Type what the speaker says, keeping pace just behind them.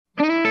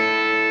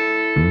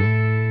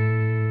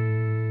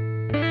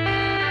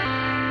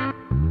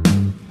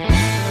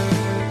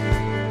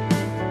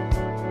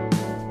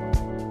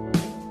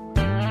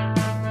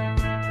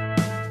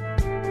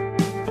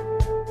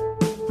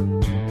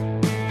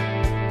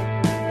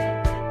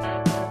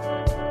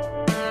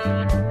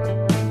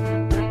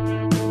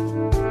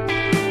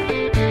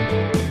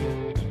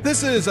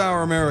This is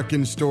Our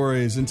American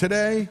Stories, and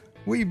today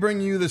we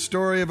bring you the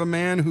story of a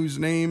man whose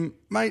name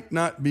might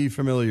not be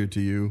familiar to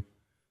you.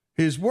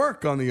 His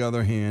work, on the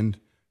other hand,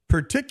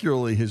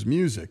 particularly his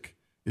music,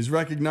 is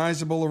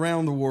recognizable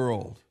around the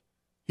world.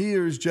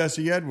 Here's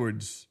Jesse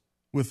Edwards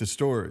with the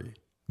story.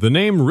 The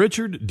name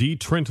Richard D.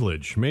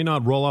 Trentlage may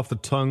not roll off the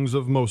tongues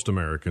of most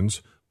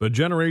Americans, but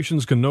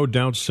generations can no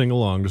doubt sing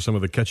along to some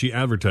of the catchy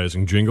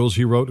advertising jingles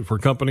he wrote for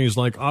companies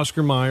like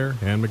Oscar Mayer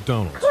and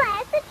McDonald's.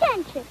 Class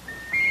attention.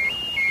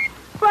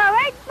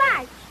 Forward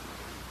march.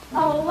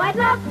 Oh, I'd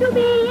love to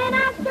be an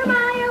Oscar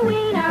Mayer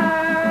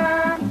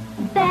Weiner.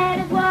 That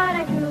is what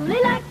I truly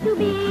like to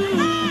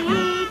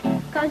be.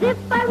 'Cause if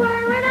I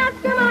were an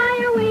Oscar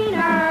Mayer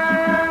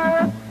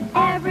Weiner,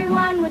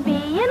 everyone would be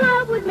in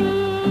love with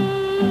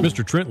me.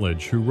 Mr.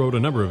 Trentlage, who wrote a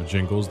number of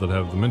jingles that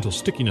have the mental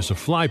stickiness of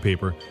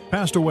flypaper,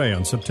 passed away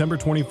on September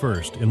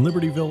 21st in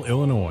Libertyville,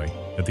 Illinois,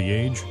 at the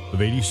age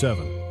of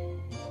 87.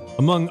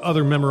 Among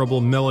other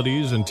memorable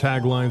melodies and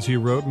taglines he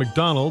wrote,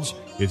 McDonald's,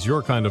 "It's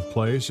Your Kind of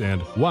Place,"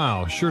 and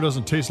 "Wow, sure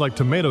doesn't taste like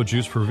tomato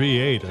juice" for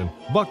V8, and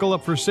 "Buckle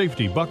Up for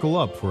Safety, Buckle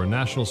Up" for a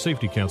National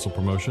Safety Council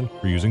promotion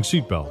for using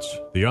seatbelts.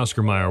 The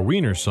Oscar Mayer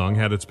Weiner song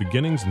had its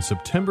beginnings in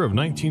September of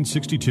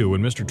 1962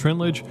 when Mr.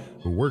 Trentlage,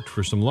 who worked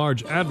for some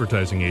large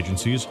advertising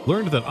agencies,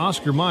 learned that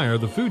Oscar Mayer,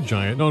 the food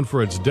giant known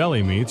for its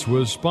deli meats,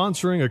 was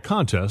sponsoring a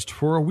contest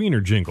for a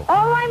Weiner jingle.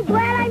 Oh, I'm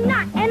glad I'm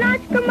not an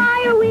Oscar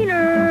Mayer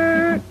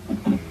Weiner.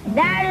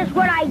 That is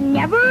what I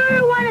never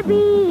want to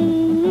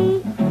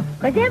be.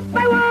 'Cause if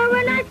I were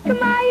an Oscar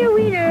Mayer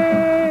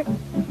Weiner,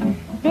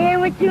 there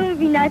would soon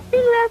be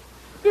nothing left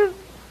of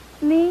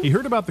me. He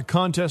heard about the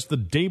contest the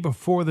day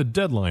before the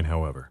deadline,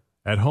 however.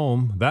 At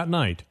home, that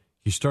night,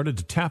 he started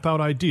to tap out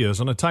ideas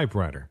on a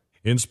typewriter.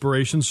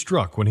 Inspiration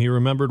struck when he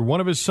remembered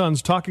one of his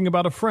sons talking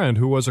about a friend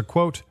who was a,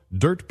 quote,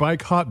 dirt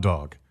bike hot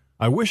dog.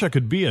 "I wish I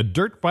could be a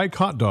dirt bike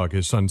hot dog,"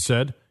 his son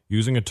said,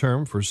 using a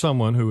term for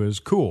someone who is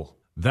cool.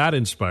 That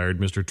inspired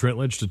Mr.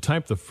 Trentlage to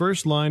type the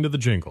first line to the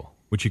jingle,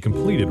 which he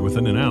completed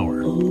within an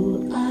hour.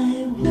 Oh,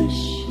 I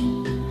wish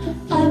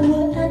I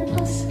were an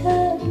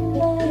Oscar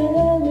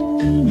Mayer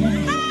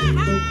Weiner.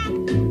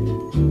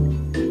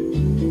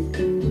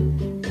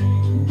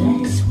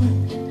 That is what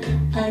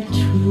I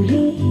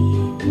truly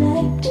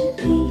like to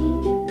be.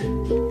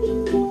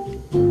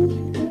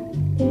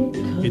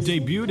 It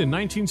debuted in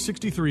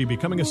 1963,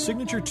 becoming a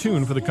signature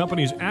tune for the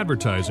company's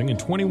advertising in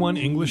 21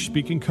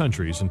 English-speaking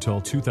countries until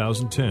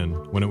 2010,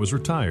 when it was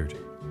retired.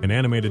 An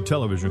animated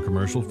television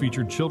commercial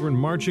featured children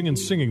marching and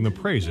singing the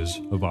praises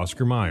of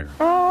Oscar Mayer.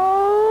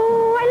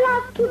 Oh, I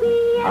love to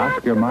be an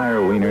Oscar Mayer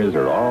Wieners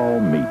are all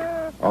meat,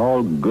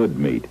 all good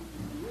meat,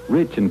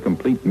 rich and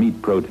complete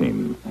meat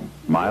protein,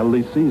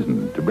 mildly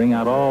seasoned to bring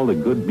out all the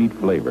good meat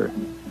flavor.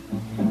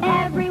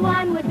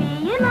 Everyone would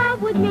be in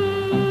love with me.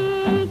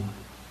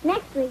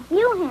 Next week,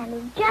 you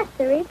handle just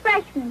the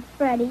refreshments,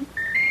 Freddie.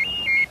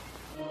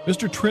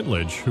 Mr.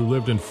 Trentlage, who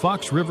lived in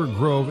Fox River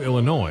Grove,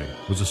 Illinois,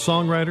 was a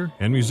songwriter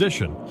and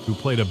musician who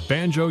played a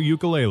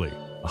banjo-ukulele,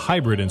 a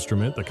hybrid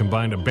instrument that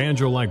combined a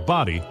banjo-like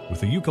body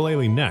with a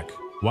ukulele neck.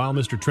 While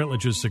Mr.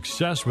 Trentlage's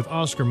success with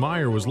Oscar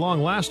Mayer was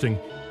long-lasting,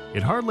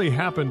 it hardly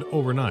happened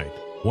overnight.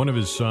 One of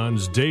his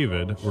sons,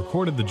 David,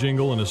 recorded the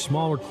jingle in a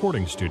small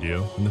recording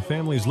studio in the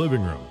family's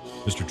living room.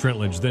 Mr.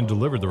 Trentlage then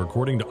delivered the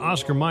recording to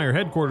Oscar Mayer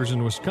headquarters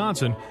in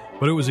Wisconsin,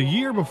 but it was a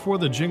year before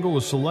the jingle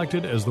was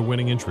selected as the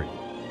winning entry.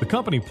 The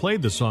company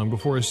played the song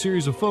before a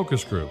series of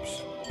focus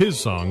groups. His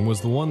song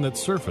was the one that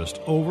surfaced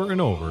over and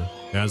over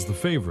as the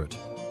favorite.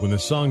 When the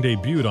song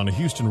debuted on a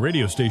Houston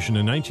radio station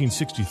in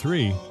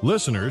 1963,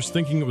 listeners,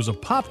 thinking it was a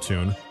pop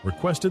tune,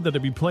 requested that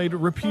it be played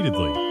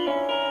repeatedly.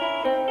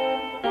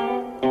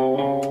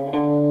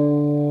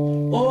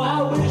 Oh,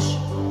 I wish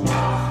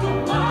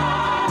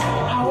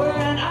I were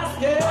an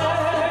Oscar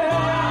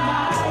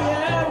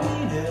Mayer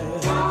Weiner.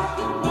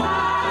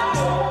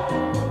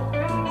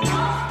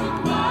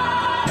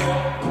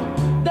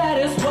 That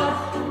is what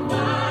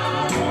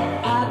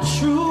I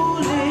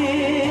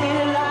truly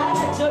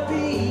like to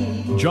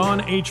be.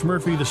 John H.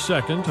 Murphy II,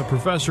 a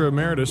professor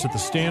emeritus at the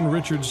Stan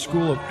Richards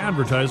School of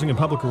Advertising and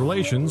Public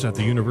Relations at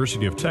the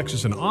University of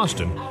Texas in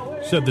Austin,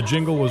 said the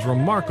jingle was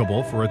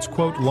remarkable for its,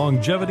 quote,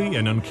 longevity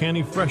and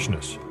uncanny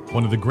freshness,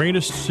 one of the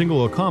greatest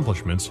single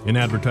accomplishments in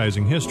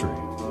advertising history.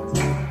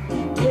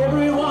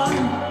 Everyone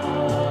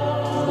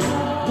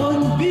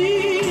would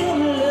be in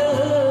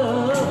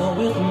love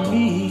with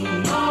me.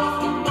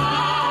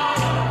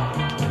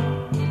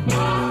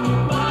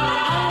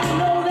 I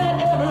know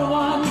that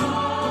everyone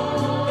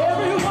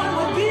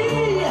would be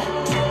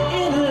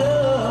in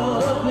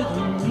love with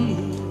me.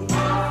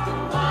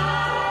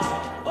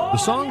 The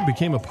song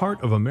became a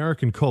part of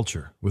American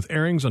culture, with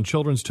airings on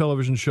children's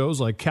television shows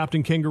like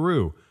Captain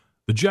Kangaroo,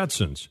 The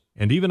Jetsons,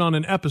 and even on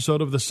an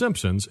episode of The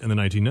Simpsons in the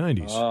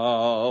 1990s.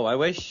 Oh, I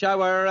wish I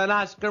were an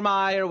Oscar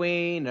Mayer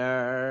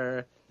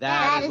Weiner.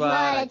 That is what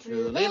I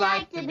truly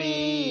like to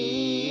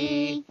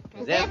be.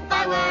 'Cause if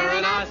I were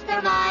an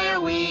Oscar Mayer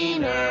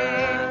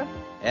Weiner,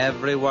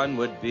 everyone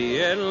would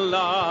be in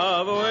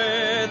love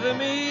with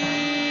me.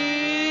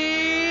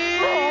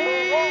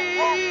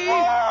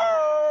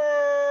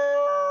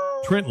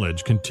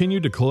 Trentlage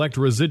continued to collect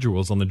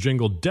residuals on the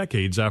jingle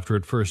decades after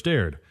it first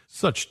aired.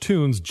 Such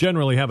tunes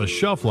generally have a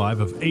shelf life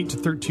of 8 to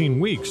 13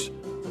 weeks,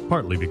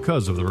 partly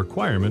because of the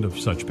requirement of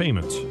such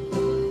payments.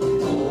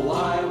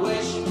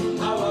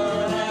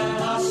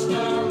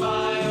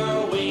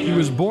 He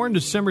was born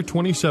December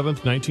 27,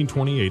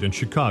 1928 in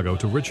Chicago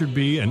to Richard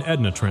B. and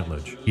Edna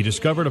Trentlage. He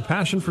discovered a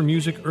passion for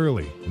music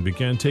early and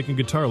began taking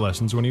guitar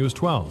lessons when he was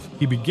 12.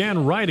 He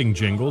began writing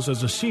jingles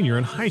as a senior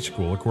in high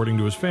school, according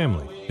to his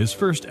family. His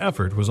first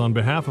effort was on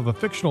behalf of a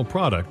fictional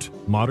product,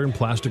 Modern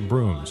Plastic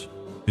Brooms.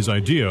 His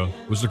idea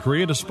was to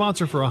create a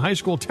sponsor for a high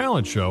school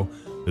talent show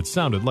that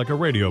sounded like a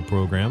radio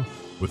program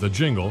with a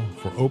jingle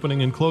for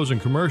opening and closing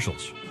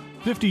commercials.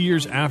 50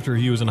 years after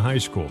he was in high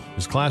school,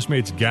 his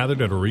classmates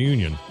gathered at a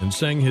reunion and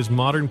sang his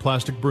Modern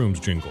Plastic Brooms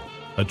jingle,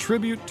 a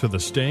tribute to the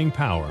staying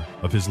power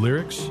of his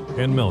lyrics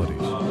and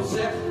melodies.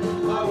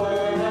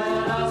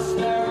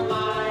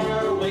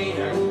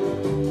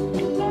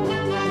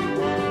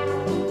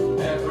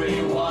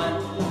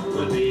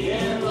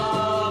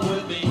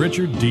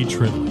 Richard D.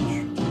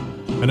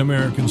 Trentlage, An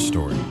American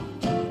Story.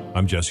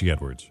 I'm Jesse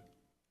Edwards.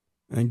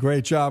 And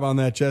great job on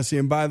that, Jesse.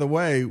 And by the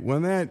way,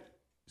 when that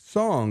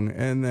song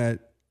and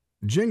that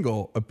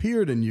jingle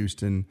appeared in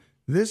Houston,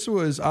 this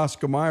was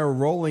Oscar Mayer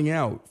rolling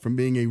out from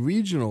being a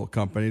regional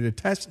company to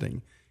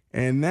testing.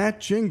 And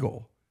that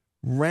jingle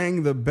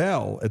rang the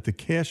bell at the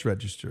cash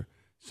register.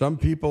 Some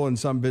people and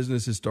some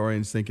business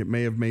historians think it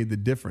may have made the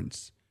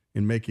difference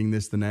in making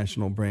this the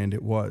national brand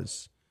it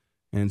was.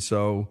 And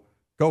so,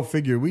 go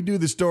figure. We do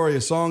the story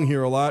of song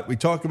here a lot. We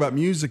talk about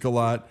music a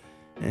lot.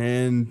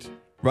 And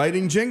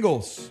writing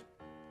jingles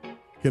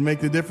can make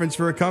the difference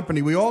for a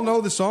company. We all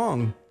know the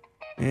song.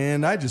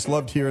 And I just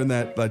loved hearing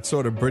that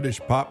sort of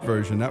British pop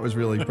version. That was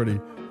really pretty.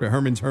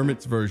 Herman's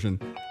Hermits version.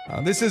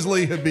 This is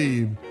Lee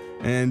Habib.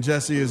 And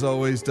Jesse, as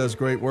always, does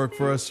great work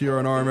for us here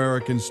on Our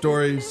American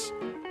Stories.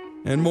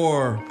 And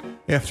more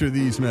after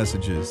these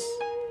messages.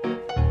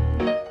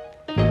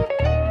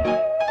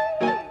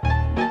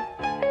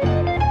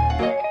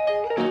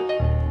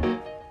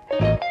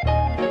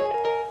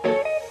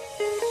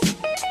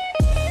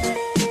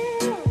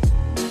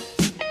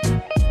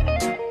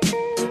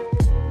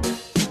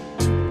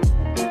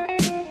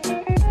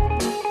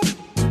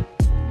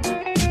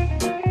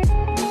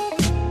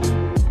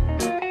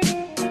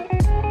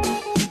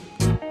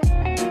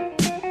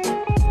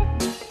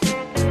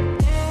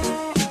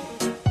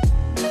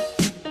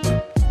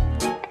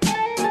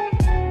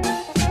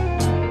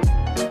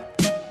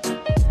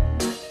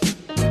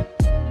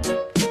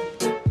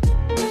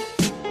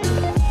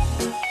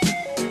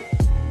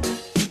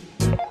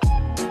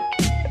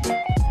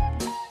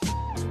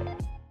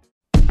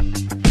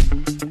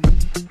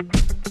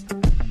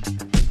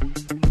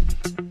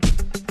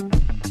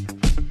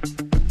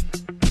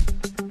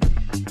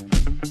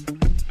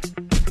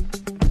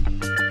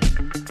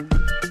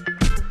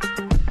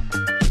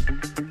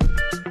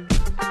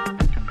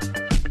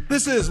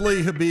 This is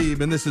Lee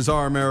Habib, and this is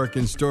Our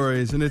American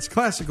Stories, and it's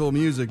Classical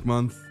Music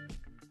Month.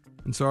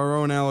 And so our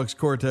own Alex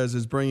Cortez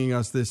is bringing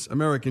us this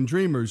American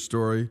Dreamers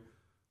story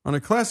on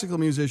a classical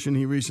musician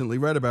he recently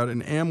read about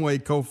in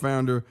Amway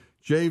co-founder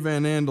Jay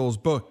Van Andel's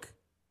book,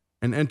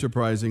 An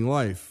Enterprising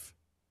Life.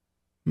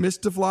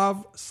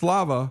 Mstivlav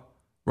Slava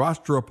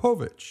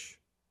Rostropovich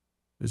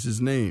is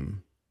his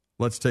name.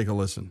 Let's take a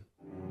listen.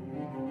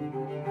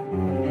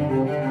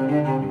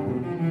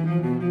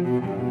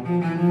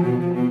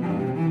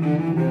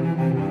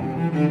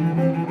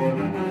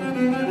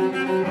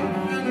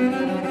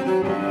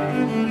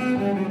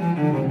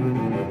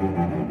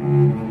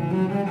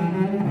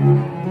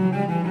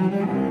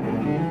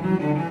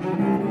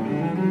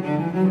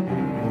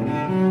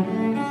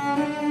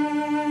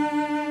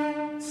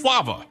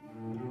 Slava.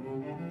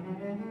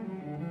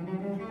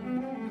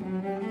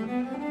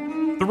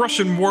 The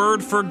Russian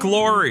word for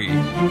glory.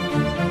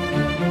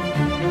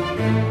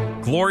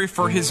 Glory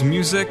for his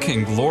music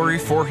and glory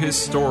for his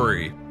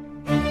story.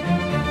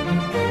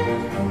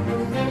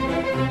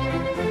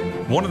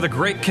 One of the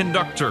great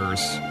conductors.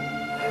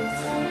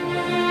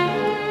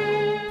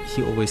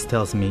 He always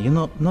tells me,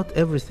 not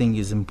everything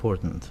is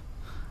important.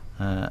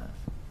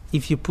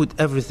 If you put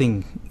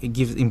everything,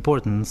 give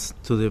importance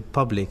to the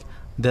public,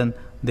 then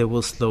they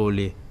will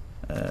slowly,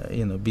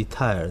 be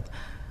tired.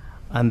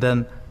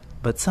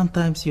 But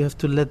sometimes you have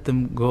to let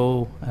them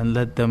go and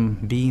let them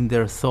be in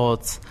their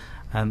thoughts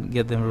and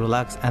get them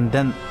relaxed, and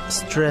then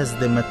stress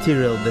the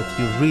material that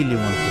you really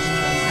want to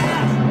stress.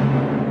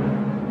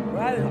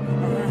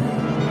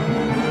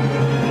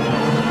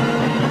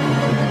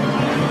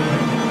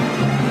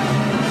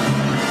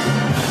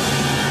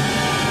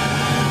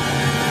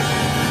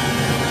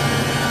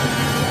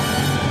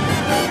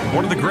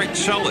 One of the great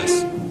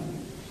cellists.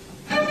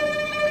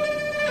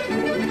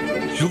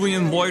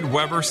 Julian Lloyd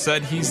Webber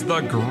said he's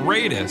the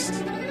greatest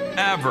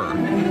ever.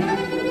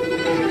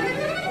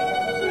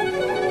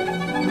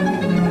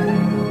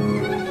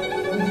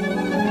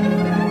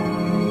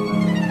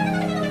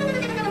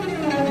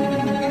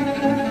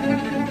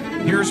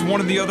 Here's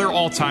one of the other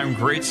all-time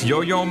greats,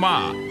 Yo-Yo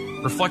Ma.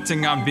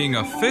 reflecting on being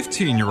a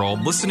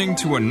 15-year-old listening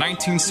to a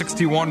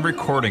 1961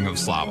 recording of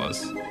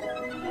Slava's.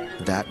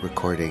 That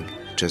recording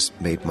just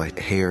made my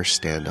hair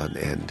stand on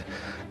end.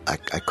 I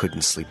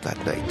couldn't sleep that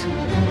night.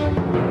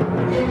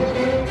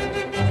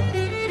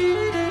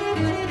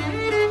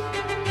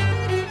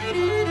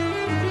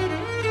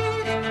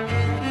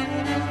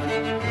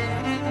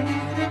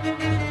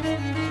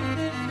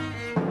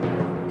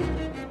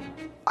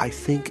 I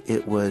think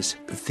it was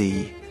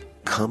the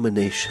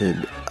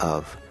combination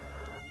of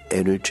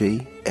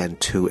energy and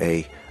to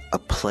a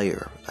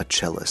player, a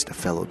cellist, a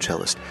fellow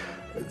cellist,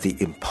 the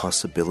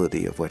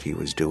impossibility of what he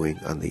was doing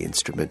on the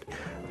instrument.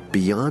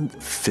 Beyond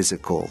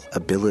physical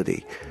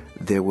ability,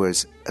 there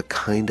was a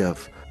kind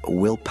of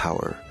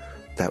willpower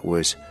that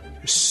was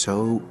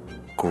so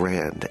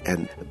grand,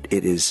 and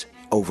it is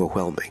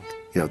overwhelming.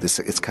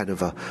 It's kind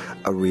of a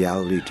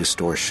reality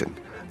distortion.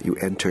 You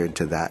enter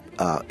into that,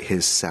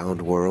 his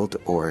sound world,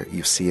 or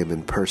you see him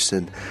in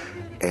person,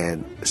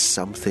 and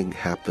something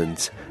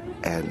happens,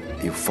 and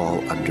you fall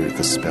under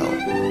the spell.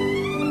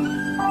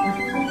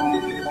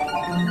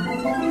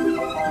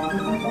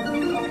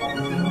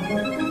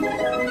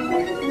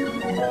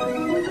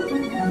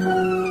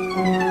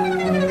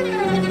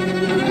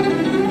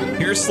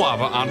 Here's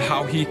Slava on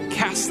how he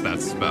cast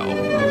that spell.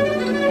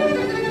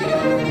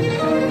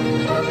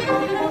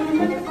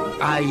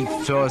 I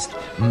first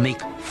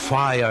make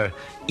fire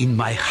in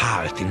my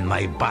heart, in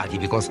my body,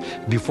 because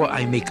before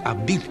I make a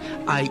beat,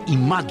 I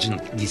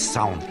imagine this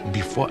sound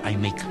before I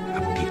make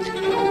a beat.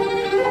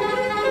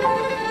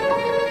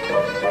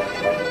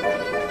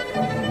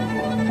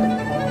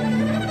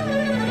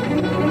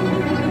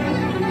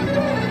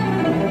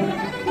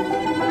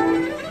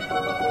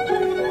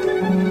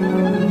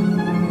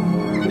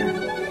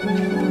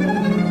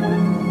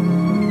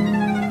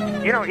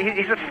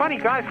 He's a funny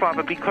guy,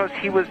 Slava, because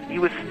he was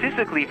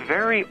physically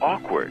very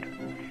awkward.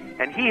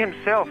 And he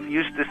himself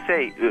used to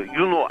say,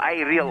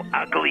 I real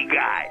ugly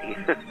guy.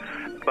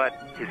 But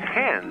his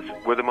hands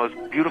were the most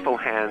beautiful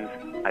hands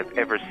I've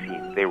ever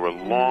seen. They were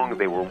long,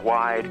 they were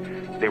wide,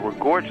 they were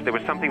gorgeous. They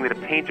were something that a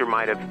painter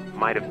might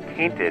have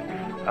painted.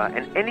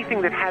 And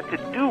anything that had to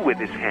do with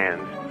his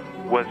hands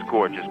was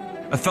gorgeous.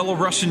 A fellow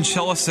Russian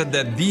cellist said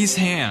that these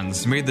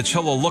hands made the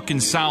cello look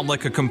and sound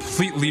like a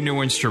completely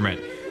new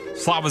instrument.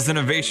 Slava's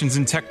innovations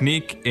in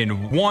technique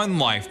in one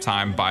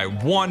lifetime by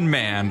one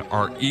man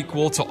are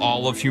equal to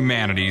all of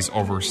humanity's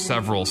over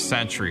several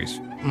centuries.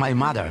 My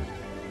mother,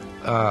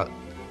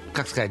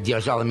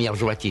 держала меня в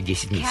животе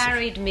 10 месяцев.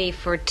 Carried me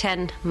for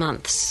 10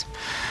 months.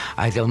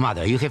 I tell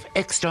mother, you have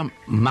extra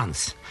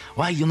months.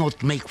 Why you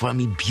not make for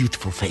me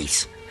beautiful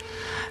face?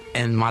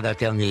 And mother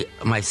tell me,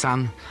 my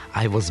son,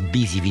 I was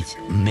busy with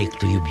make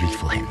to you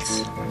beautiful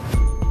hands.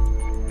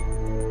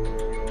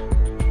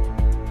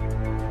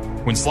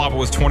 When Slava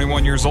was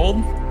 21 years old,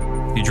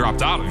 he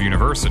dropped out of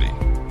university.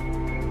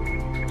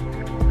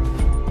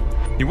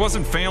 He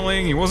wasn't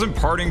failing, he wasn't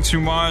partying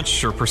too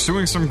much, or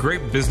pursuing some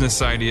great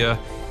business idea.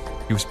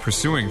 He was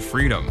pursuing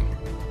freedom,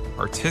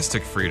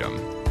 artistic freedom,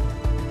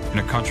 in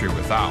a country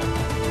without.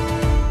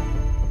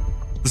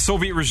 The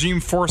Soviet regime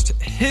forced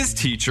his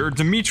teacher,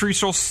 Dmitry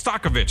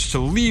Shostakovich, to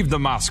leave the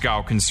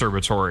Moscow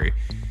Conservatory.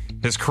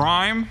 His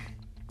crime?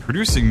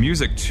 Producing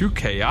music too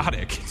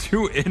chaotic,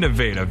 too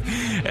innovative,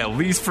 at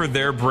least for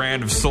their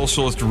brand of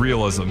socialist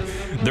realism.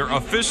 Their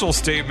official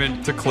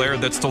statement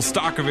declared that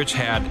Shostakovich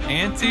had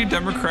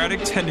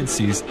anti-democratic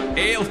tendencies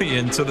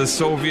alien to the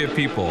Soviet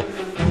people.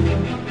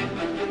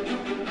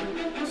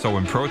 So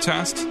in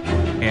protest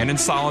and in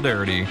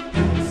solidarity,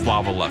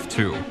 Slava left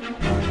too.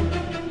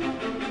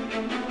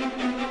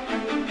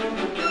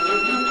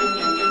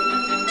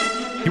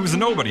 He was a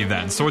nobody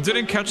then, so it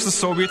didn't catch the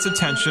Soviets'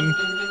 attention,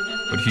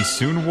 but he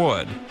soon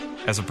would,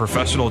 as a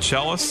professional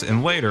cellist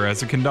and later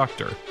as a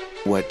conductor.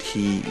 What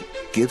he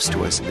gives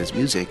to us in his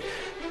music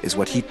is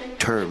what he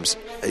terms,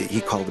 he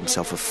called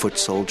himself a foot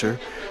soldier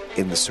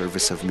in the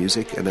service of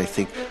music, and I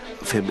think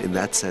of him in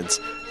that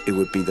sense, it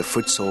would be the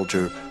foot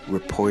soldier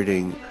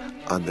reporting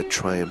on the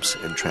triumphs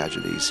and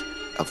tragedies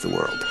of the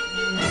world.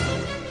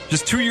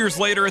 Just 2 years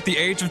later, at the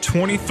age of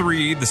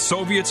 23, the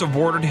Soviets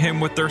awarded him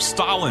with their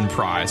Stalin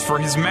Prize for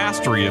his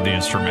mastery of the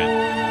instrument.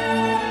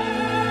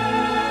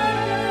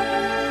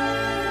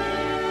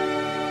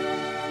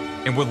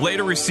 And would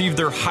later receive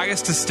their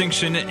highest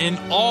distinction in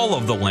all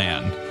of the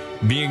land,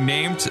 being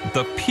named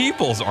the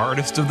People's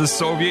Artist of the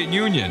Soviet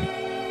Union.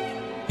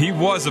 He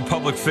was a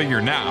public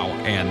figure now,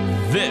 and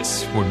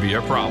this would be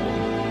a problem.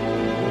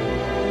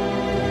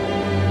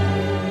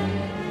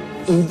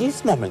 In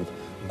this moment,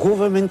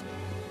 government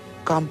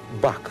come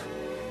back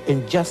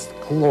and just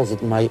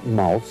closed my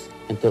mouth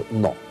and tell,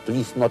 no,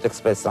 please not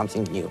express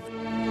something new.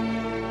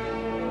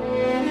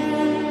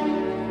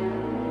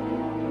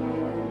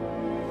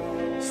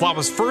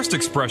 Slava's first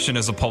expression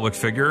as a public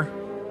figure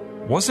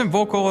wasn't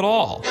vocal at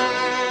all.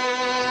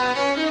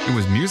 It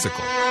was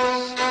musical.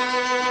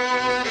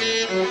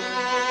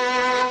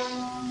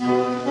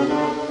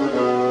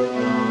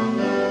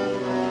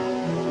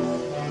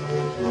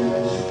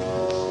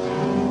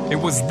 It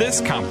was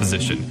this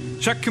composition,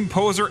 Czech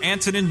composer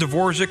Antonin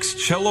Dvorak's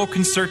Cello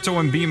Concerto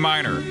in B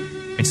minor,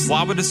 and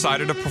Slava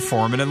decided to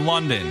perform it in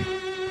London.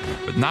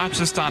 But not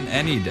just on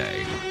any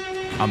day.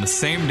 On the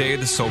same day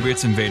the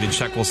Soviets invaded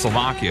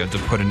Czechoslovakia to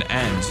put an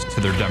end to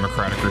their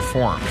democratic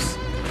reforms.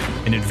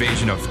 An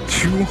invasion of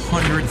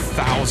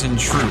 200,000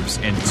 troops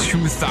and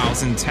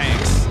 2,000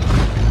 tanks.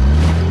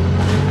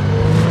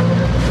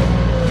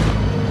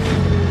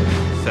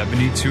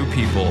 72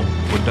 people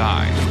would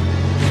die.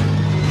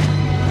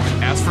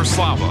 As for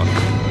Slava,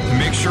 to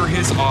make sure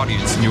his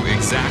audience knew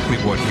exactly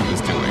what he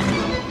was doing,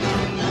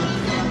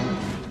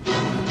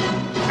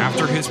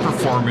 after his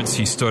performance,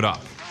 he stood up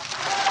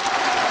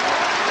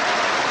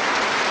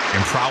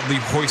and proudly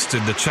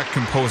hoisted the Czech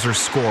composer's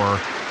score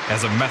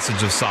as a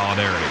message of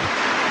solidarity.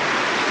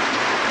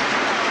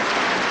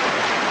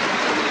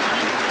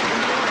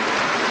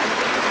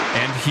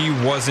 And he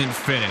wasn't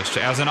finished.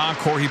 As an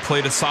encore, he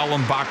played a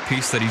solemn Bach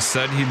piece that he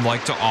said he'd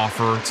like to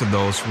offer to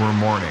those who were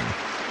mourning.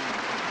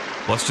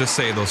 Let's just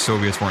say those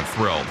Soviets weren't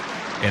thrilled,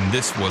 and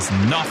this was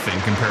nothing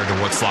compared to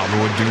what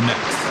Slava would do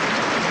next.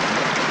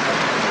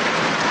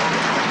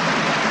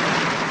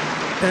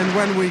 And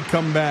when we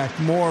come back,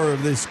 more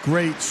of this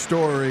great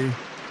story.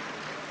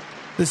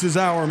 This is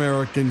Our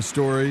American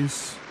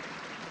Stories.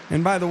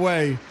 And by the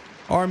way,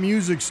 our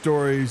music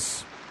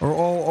stories are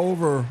all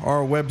over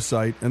our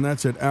website, and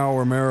that's at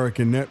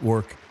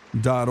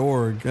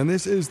ouramericannetwork.org. And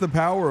this is the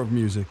power of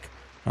music.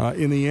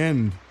 In the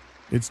end,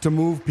 it's to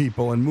move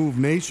people and move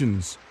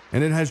nations.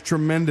 And it has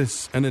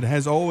tremendous, and it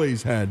has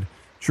always had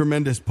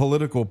tremendous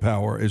political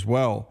power as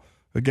well.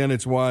 Again,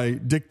 it's why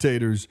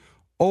dictators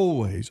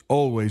always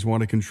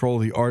want to control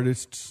the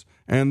artists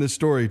and the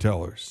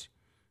storytellers.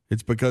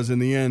 It's because in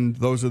the end,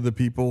 those are the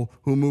people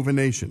who move a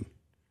nation.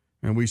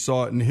 And we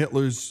saw it in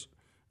Hitler's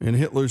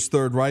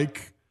Third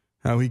Reich,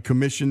 how he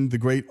commissioned the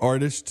great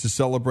artist to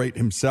celebrate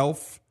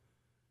himself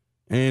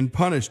and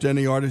punished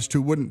any artist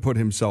who wouldn't put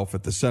himself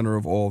at the center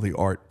of all the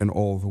art and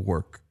all the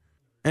work.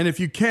 And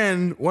if you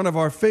can, one of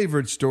our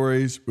favorite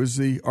stories was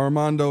the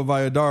Armando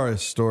Valladares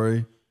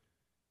story.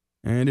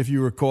 And if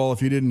you recall,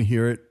 if you didn't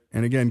hear it,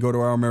 and again, go to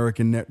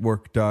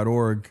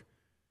ouramericannetwork.org,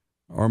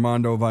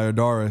 Armando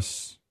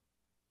Valladares,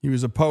 he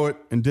was a poet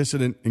and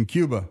dissident in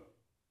Cuba.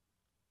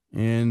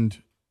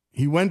 And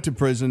he went to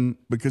prison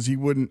because he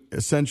wouldn't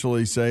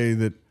essentially say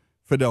that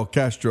Fidel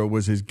Castro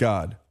was his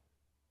God.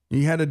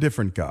 He had a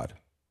different God.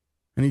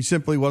 And he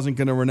simply wasn't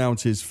going to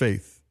renounce his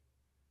faith.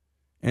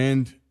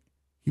 And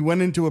he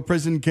went into a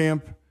prison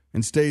camp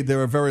and stayed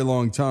there a very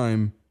long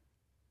time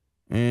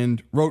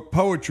and wrote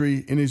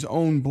poetry in his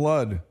own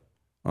blood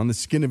on the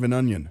skin of an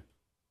onion.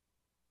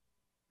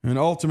 And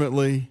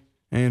ultimately,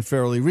 and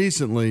fairly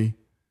recently,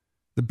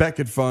 the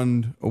Beckett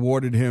Fund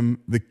awarded him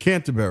the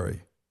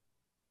Canterbury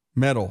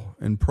Medal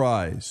and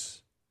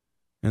Prize.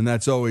 And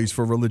that's always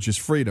for religious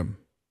freedom.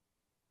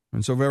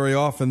 And so very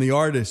often the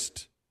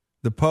artist,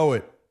 the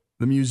poet,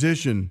 the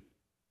musician,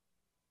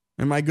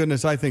 and my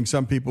goodness, I think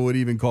some people would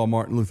even call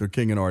Martin Luther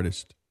King an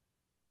artist.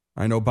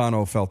 I know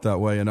Bono felt that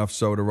way, enough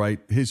so to write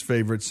his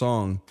favorite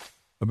song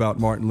about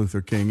Martin Luther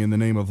King, In the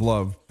Name of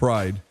Love,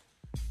 Pride.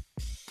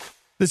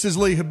 This is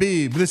Lee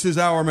Habib. This is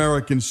Our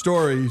American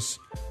Stories.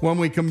 When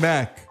we come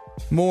back,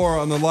 more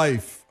on the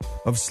life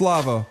of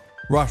Slava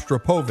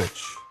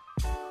Rostropovich.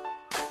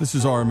 This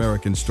is Our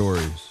American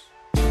Stories.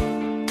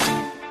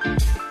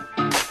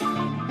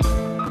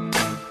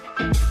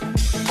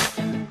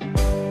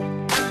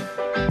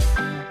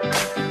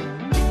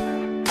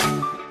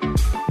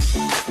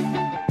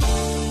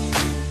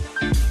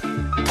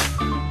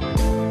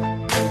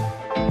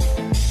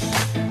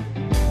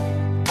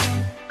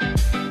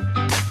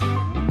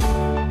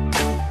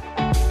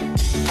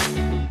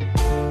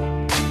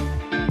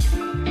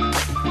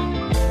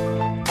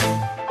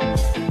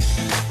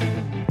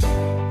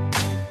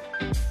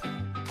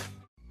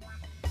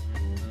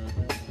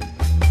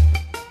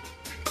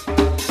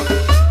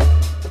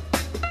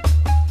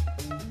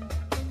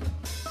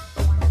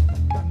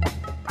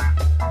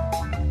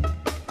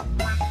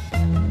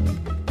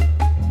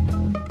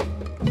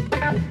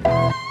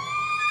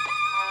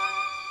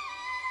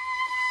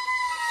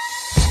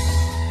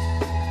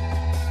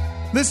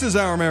 This is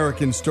Our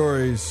American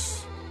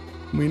Stories.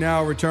 We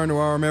now return to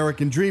our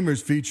American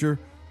Dreamers feature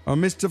on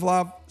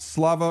Mstivlav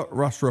Slava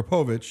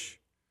Rostropovich.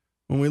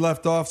 When we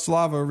left off,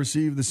 Slava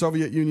received the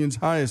Soviet Union's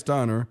highest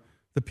honor,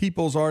 the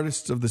People's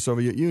Artist of the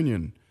Soviet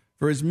Union,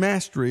 for his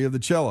mastery of the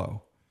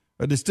cello,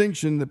 a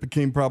distinction that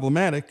became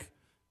problematic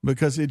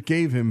because it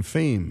gave him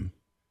fame.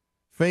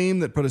 Fame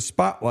that put a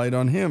spotlight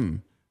on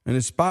him and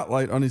a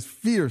spotlight on his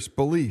fierce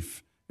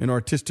belief in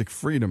artistic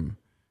freedom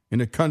in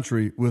a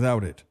country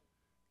without it.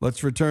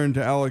 Let's return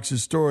to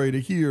Alex's story to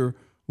hear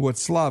what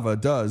Slava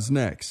does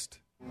next.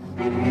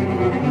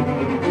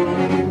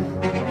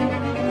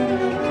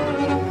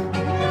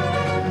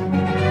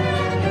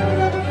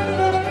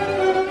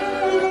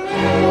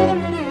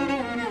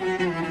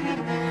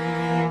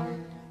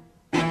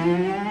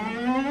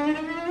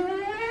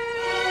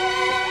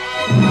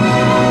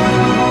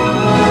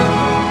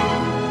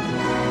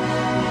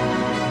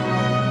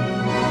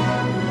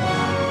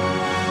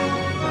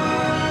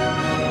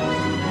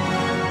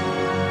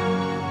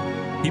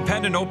 He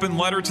penned an open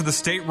letter to the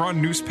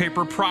state-run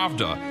newspaper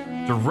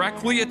Pravda,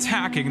 directly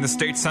attacking the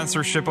state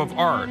censorship of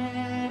art.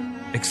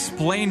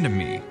 Explain to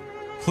me,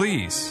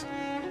 please,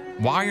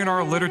 why in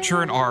our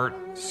literature and art,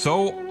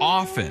 so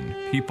often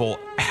people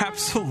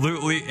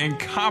absolutely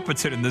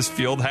incompetent in this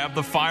field have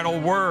the final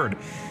word.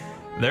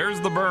 There's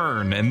the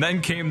burn, and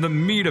then came the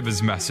meat of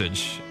his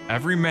message.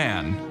 Every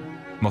man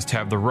must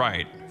have the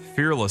right,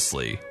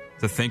 fearlessly,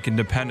 to think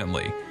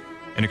independently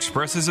and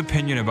express his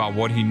opinion about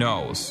what he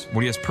knows,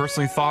 what he has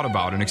personally thought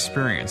about and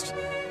experienced,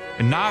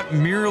 and not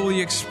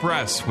merely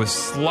express with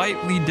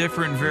slightly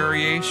different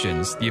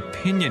variations the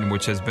opinion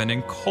which has been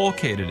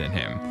inculcated in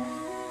him.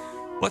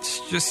 Let's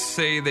just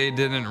say they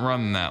didn't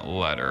run that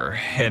letter,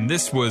 and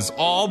this was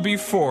all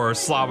before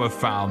Slava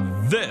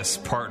found this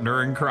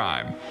partner in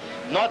crime.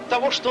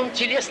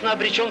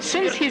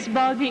 Since his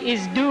body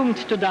is doomed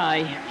to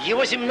die,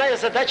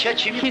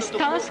 his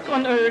task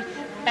on earth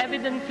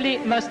evidently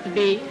must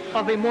be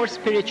of a more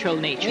spiritual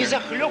nature.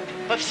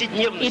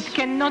 It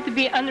cannot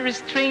be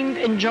unrestrained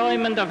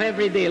enjoyment of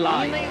everyday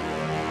life.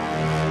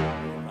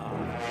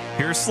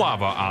 Here's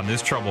Slava on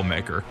this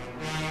troublemaker.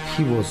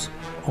 He was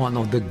one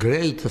of the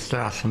greatest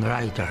Russian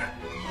writers.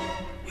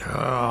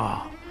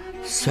 Yeah.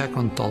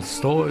 Second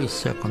Tolstoy,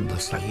 second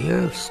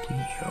Dostoevsky.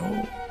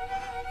 Oh.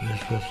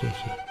 Yes.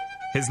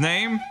 His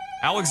name?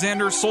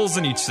 Alexander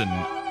Solzhenitsyn.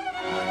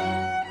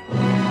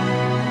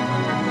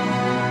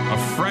 A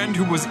friend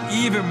who was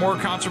even more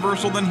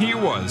controversial than he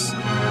was.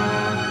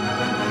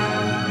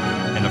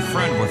 And a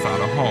friend without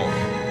a home.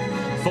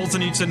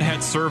 Solzhenitsyn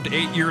had served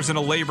 8 years in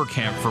a labor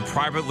camp for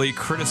privately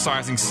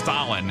criticizing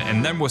Stalin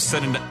and then was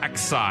sent into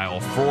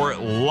exile for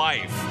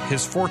life.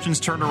 His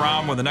fortunes turned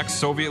around when the next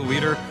Soviet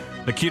leader,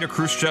 Nikita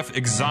Khrushchev,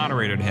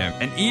 exonerated him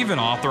and even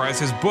authorized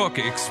his book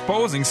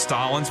exposing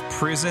Stalin's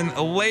prison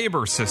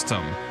labor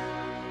system.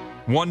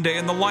 One Day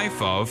in the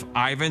Life of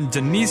Ivan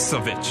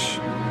Denisovich.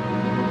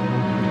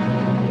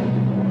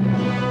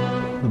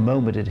 The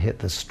moment it hit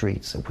the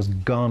streets, it was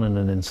gone in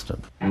an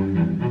instant.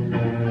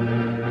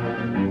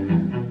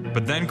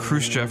 But then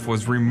Khrushchev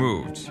was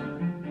removed,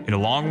 and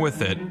along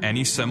with it,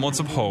 any semblance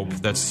of hope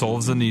that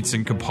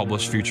Solzhenitsyn could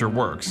publish future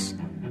works.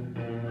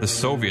 The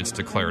Soviets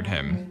declared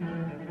him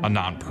a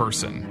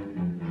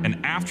non-person,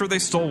 and after they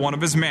stole one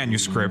of his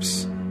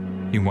manuscripts,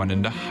 he went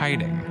into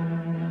hiding.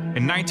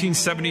 In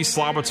 1970,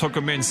 Slava took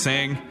him in,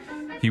 saying,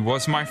 "He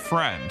was my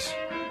friend.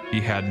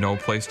 He had no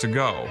place to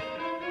go."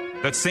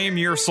 That same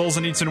year,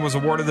 Solzhenitsyn was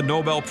awarded the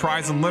Nobel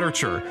Prize in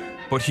Literature,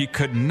 but he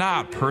could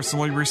not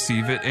personally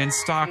receive it in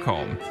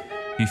Stockholm.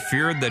 He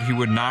feared that he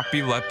would not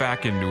be let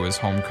back into his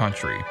home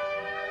country.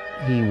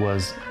 He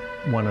was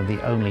one of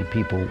the only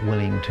people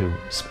willing to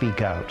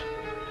speak out,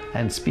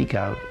 and speak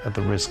out at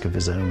the risk of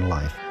his own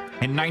life.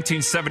 In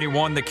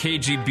 1971, the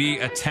KGB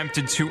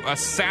attempted to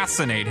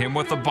assassinate him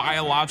with a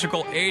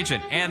biological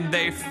agent, and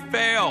they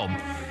failed.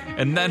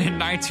 And then in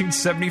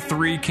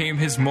 1973 came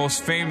his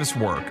most famous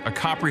work, a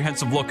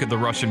comprehensive look at the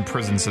Russian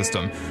prison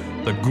system,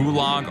 the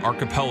Gulag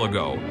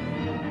Archipelago,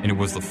 and it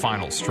was the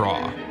final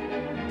straw.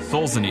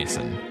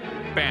 Solzhenitsyn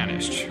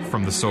banished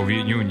from the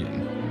Soviet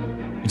Union.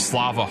 And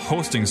Slava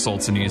hosting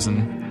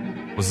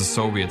Solzhenitsyn was the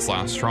Soviets'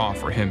 last straw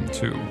for him,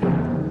 too.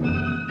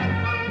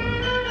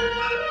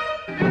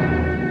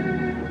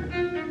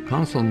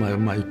 Cancelled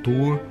my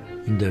tour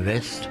in the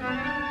West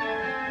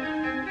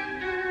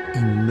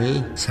in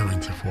May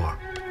 74.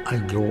 I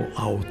drove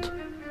out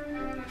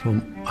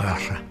from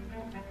Russia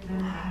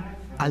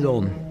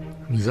alone,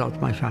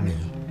 without my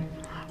family.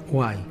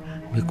 Why?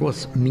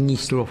 Because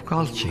Minister of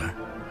Culture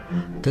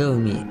tell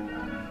me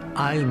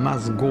I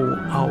must go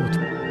out.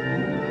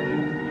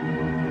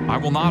 I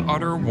will not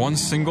utter one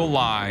single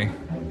lie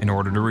in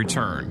order to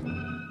return,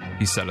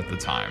 he said at the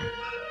time.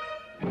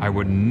 I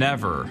would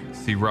never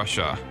see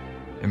Russia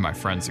and my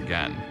friends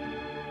again.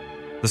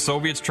 The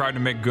Soviets tried to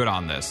make good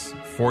on this.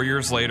 4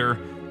 years later,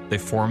 they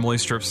formally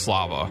stripped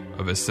Slava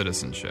of his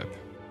citizenship.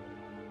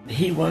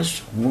 He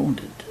was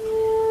wounded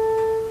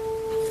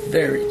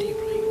very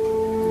deeply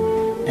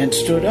and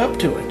stood up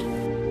to it.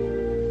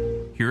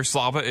 Here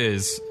Slava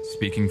is,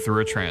 speaking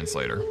through a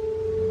translator.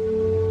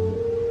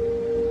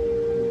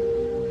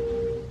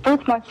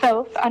 Both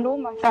myself and all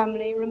my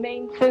family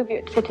remain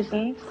Soviet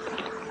citizens.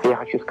 Я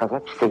хочу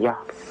сказать, что я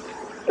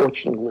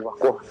очень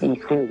глубоко и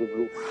искренне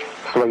люблю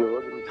свою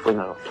родину и свой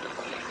народ.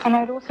 And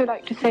I'd also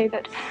like to say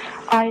that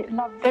I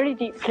love very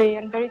deeply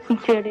and very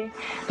sincerely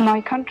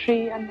my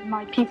country and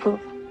my people.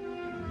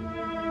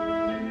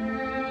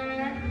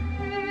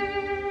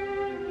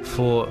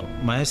 For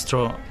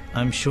Maestro,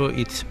 I'm sure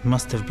it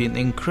must have been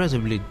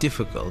incredibly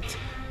difficult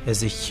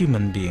as a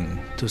human being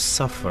to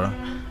suffer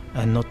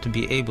and not to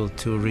be able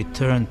to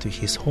return to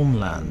his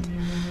homeland.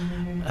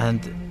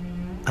 And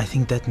I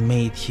think that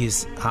made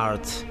his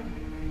art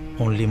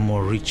only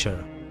more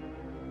richer.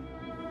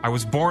 I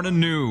was born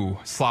anew,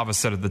 Slava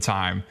said at the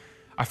time.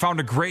 I found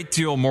a great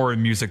deal more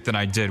in music than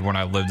I did when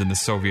I lived in the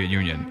Soviet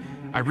Union.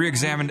 I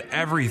re-examined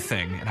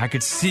everything, and I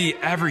could see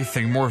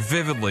everything more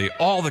vividly.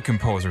 All the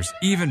composers,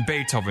 even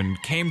Beethoven,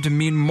 came to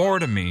mean more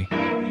to me.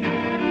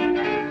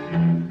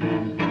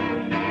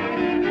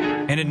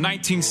 And in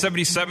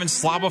 1977,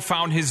 Slava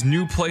found his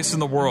new place in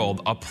the world,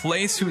 a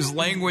place whose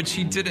language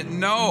he didn't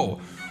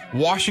know,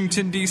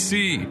 Washington,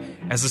 D.C.,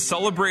 as a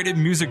celebrated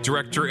music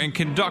director and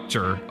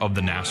conductor of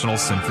the National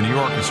Symphony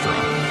Orchestra.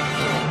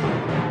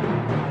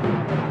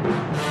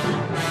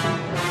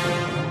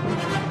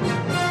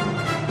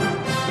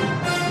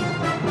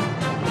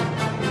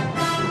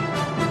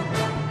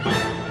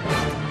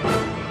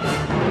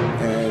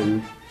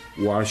 And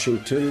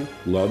Washington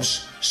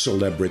loves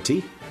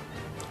celebrity,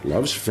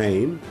 loves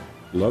fame,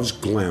 loves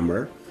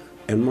glamour,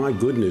 and my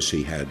goodness,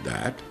 he had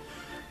that.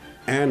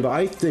 And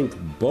I think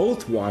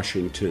both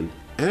Washington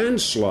and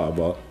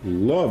Slava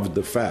loved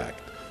the fact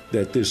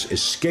that this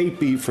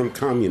escapee from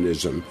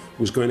communism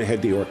was going to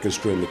head the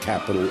orchestra in the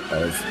capital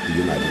of the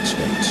United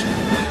States.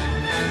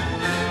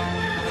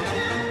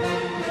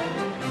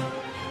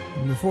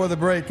 Before the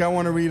break, I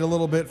want to read a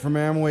little bit from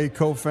Amway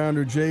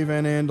co-founder Jay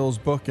Van Andel's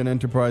book, An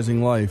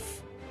Enterprising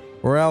Life,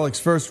 where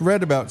Alex first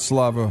read about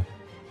Slava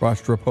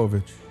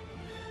Rostropovich.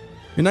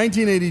 In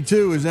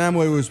 1982, as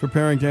Amway was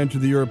preparing to enter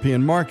the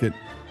European market,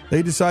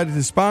 they decided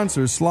to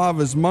sponsor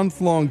Slava's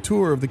month-long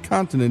tour of the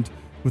continent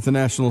with the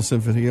National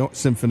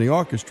Symphony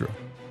Orchestra.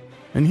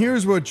 And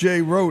here's what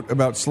Jay wrote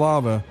about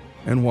Slava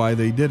and why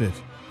they did it.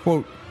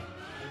 Quote,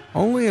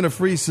 "Only in a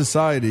free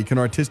society can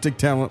artistic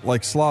talent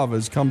like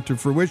Slava's come to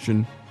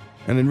fruition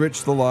and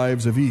enrich the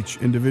lives of each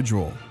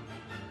individual.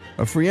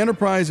 A free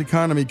enterprise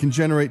economy can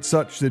generate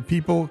such that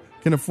people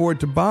can afford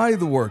to buy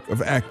the work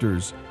of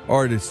actors,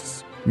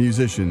 artists,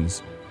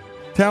 musicians.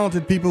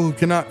 Talented people who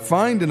cannot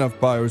find enough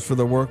buyers for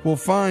their work will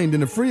find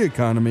in a free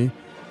economy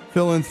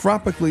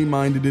philanthropically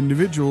minded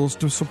individuals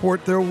to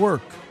support their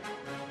work.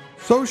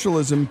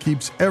 Socialism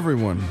keeps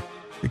everyone,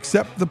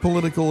 except the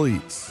political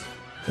elites,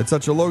 at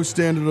such a low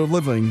standard of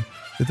living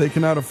that they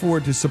cannot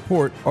afford to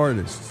support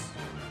artists.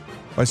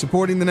 By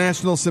supporting the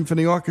National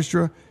Symphony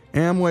Orchestra,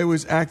 Amway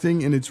was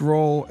acting in its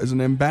role as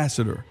an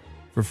ambassador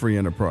for free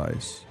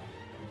enterprise.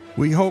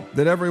 We hope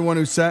that everyone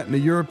who sat in a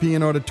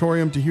European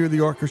auditorium to hear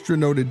the orchestra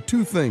noted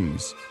two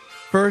things.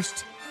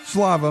 First,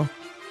 Slava,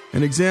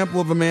 an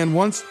example of a man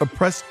once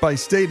oppressed by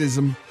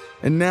statism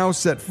and now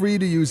set free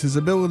to use his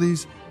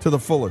abilities to the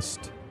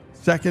fullest.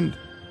 Second,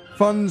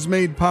 funds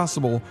made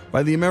possible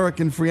by the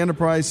American free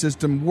enterprise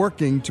system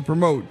working to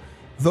promote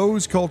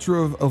those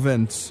cultural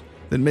events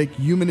that make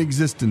human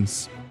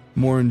existence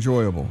more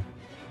enjoyable.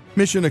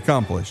 Mission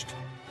accomplished.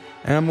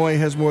 Amway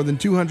has more than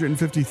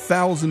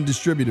 250,000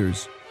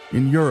 distributors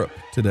in Europe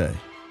today,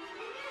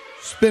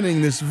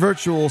 spinning this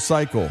virtual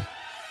cycle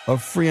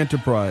of free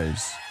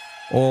enterprise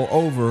all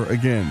over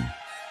again.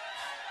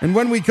 And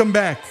when we come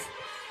back,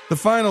 the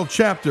final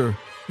chapter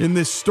in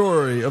this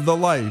story of the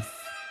life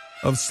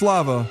of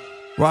Slava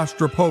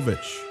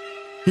Rostropovich,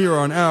 here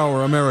on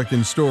Our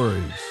American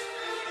Stories.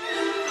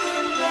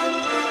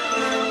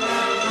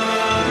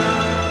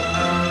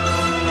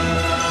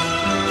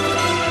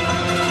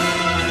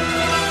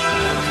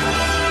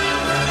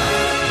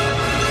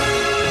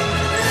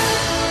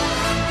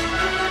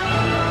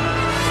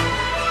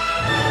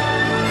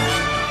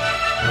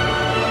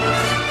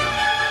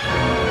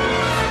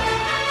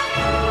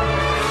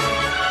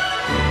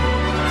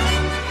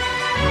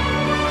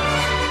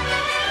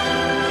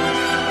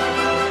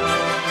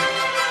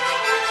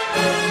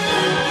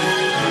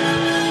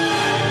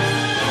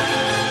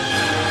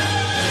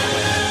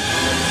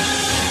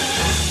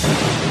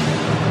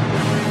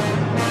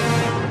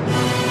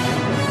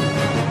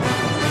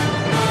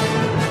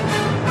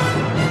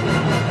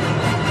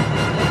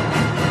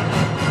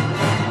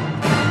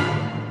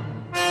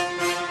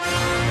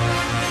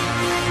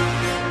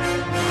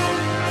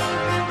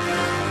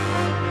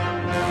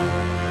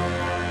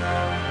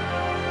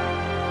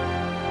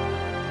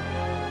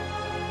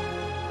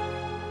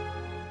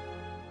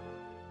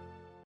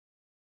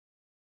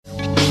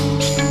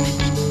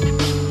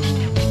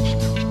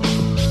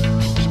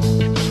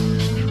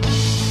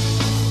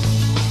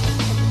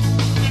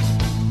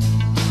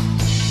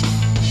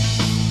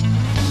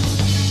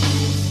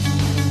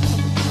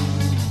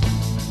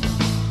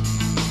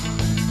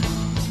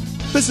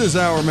 This is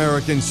Our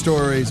American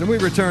Stories, and we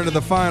return to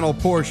the final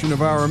portion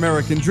of our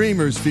American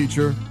Dreamers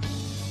feature,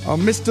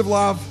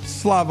 Mstivlav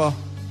Slava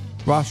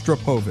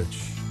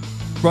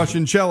Rostropovich,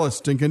 Russian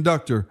cellist and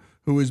conductor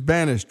who was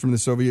banished from the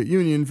Soviet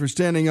Union for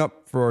standing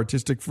up for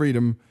artistic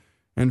freedom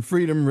and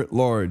freedom writ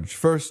large.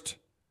 First,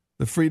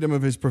 the freedom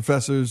of his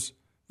professors,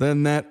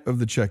 then that of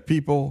the Czech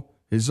people,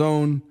 his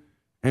own,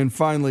 and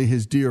finally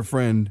his dear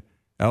friend,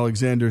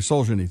 Alexander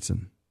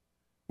Solzhenitsyn.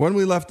 When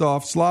we left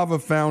off, Slava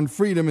found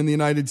freedom in the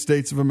United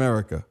States of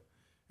America,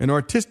 and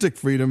artistic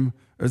freedom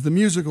as the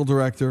musical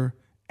director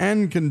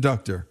and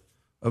conductor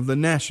of the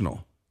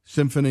National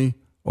Symphony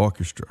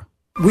Orchestra.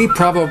 We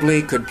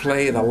probably could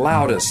play the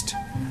loudest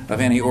of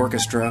any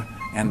orchestra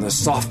and the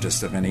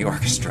softest of any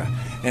orchestra,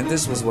 and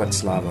this was what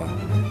Slava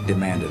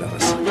demanded of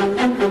us.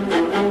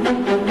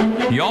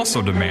 He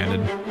also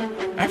demanded,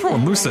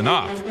 everyone loosen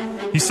up.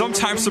 He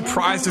sometimes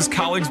surprised his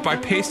colleagues by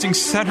pasting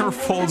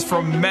centerfolds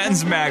from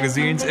men's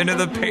magazines into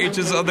the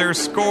pages of their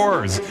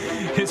scores.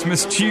 His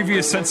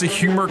mischievous sense of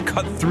humor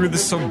cut through the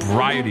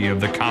sobriety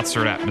of the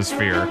concert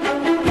atmosphere.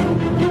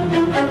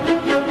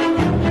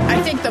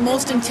 I think the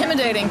most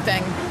intimidating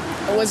thing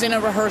was in a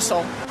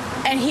rehearsal.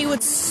 And he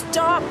would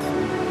stop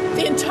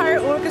the entire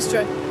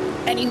orchestra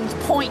and he would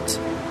point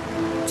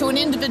to an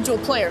individual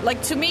player.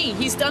 Like to me,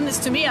 he's done this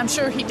to me, I'm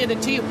sure he did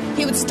it to you.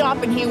 He would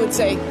stop and he would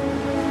say,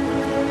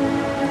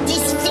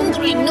 "This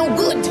finger ain't no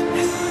good."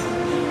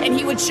 And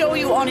he would show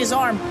you on his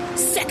arm,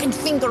 second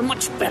finger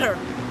much better.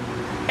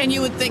 And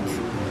you would think,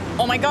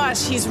 oh my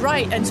gosh, he's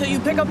right. Until you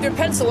pick up your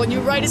pencil and you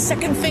write a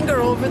second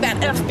finger over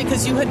that F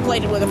because you had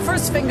played it with a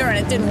first finger and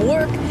it didn't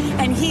work.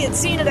 And he had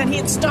seen it and he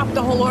had stopped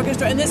the whole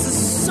orchestra. And this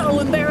is so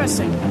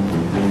embarrassing.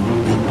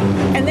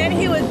 And then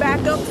he would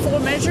back up 4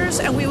 measures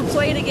and we would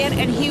play it again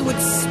and he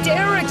would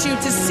stare at you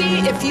to see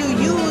if you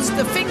used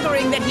the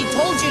fingering that he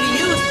told you to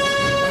use.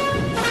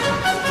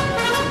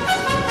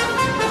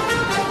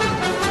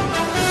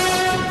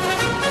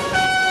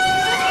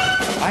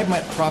 I've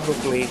met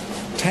probably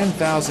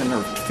 10,000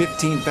 or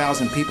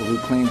 15,000 people who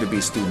claim to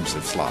be students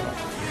of Slava.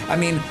 I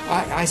mean,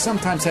 I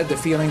sometimes had the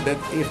feeling that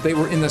if they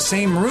were in the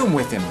same room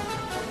with him,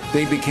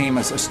 they became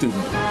a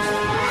student.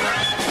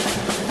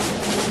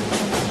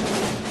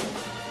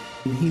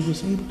 He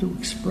was able to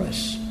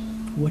express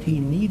what he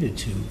needed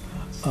to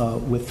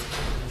with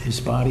his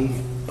body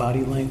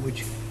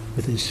language,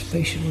 with his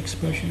facial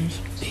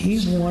expressions. He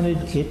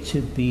wanted it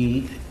to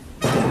be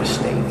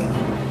devastating.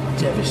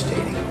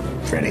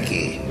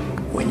 Fredericky,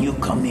 when you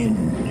come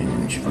in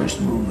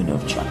first movement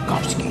of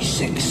Tchaikovsky's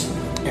 6,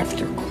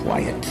 after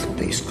quiet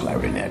bass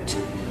clarinet,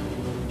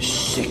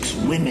 6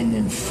 women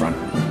in front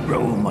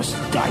row must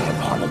die of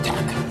heart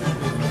attack.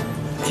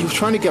 He was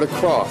trying to get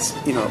across,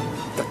 you know,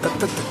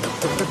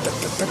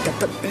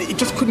 he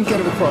just couldn't get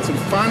it across. And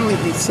finally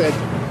he said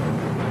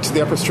to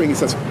the upper string, he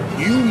says,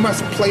 "You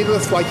must play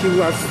this like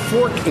you have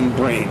fork in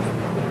brain."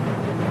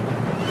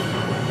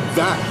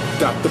 That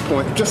got the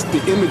point, just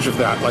the image of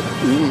that, like,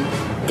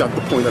 got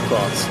the point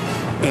across.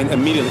 And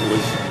immediately it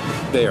was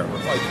there.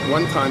 Like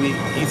one time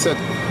he said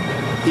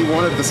he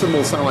wanted the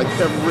cymbal to sound like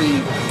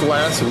every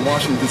glass in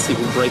Washington, D.C.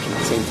 was breaking at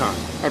the same time.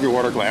 Every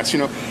water glass, you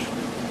know.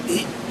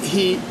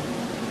 He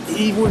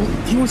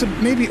was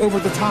maybe over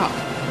the top,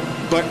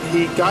 but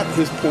he got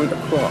his point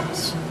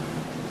across.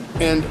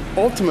 And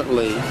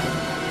ultimately,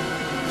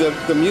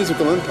 the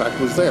musical impact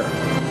was there.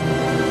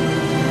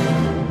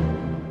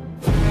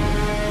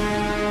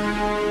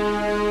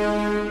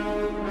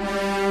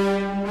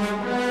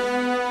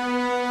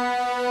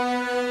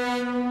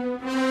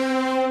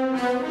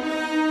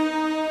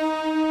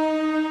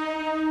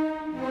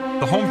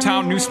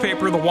 Hometown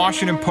newspaper, the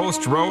Washington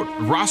Post, wrote,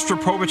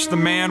 Rostropovich the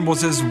man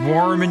was as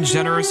warm and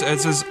generous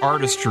as his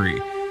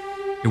artistry.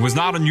 It was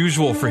not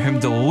unusual for him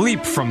to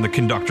leap from the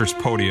conductor's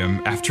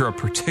podium after a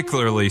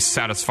particularly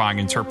satisfying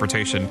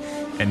interpretation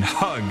and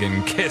hug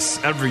and kiss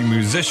every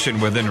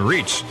musician within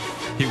reach.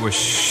 He was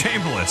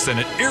shameless and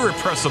an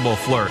irrepressible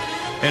flirt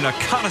and a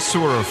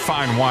connoisseur of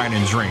fine wine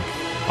and drink.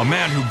 A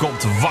man who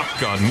gulped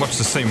vodka in much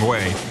the same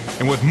way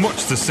and with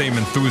much the same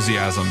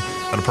enthusiasm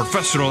that a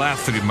professional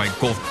athlete might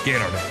gulp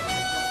Gatorade.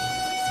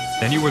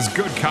 And he was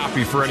good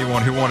copy for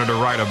anyone who wanted to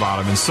write about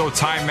him, and so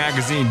Time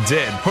magazine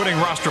did, putting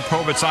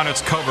Rostropovich on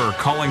its cover,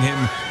 calling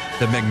him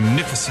the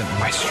magnificent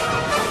maestro.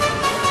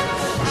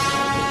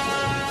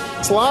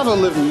 Slava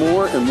lived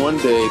more in one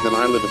day than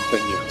I live in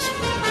 10 years.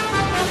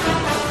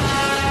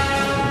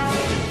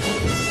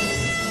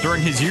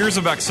 During his years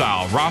of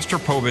exile,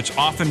 Rostropovich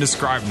often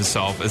described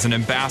himself as an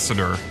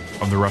ambassador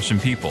of the Russian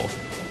people.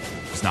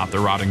 It was not the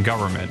rotting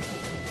government.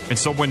 And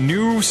so when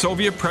new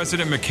Soviet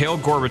President Mikhail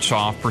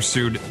Gorbachev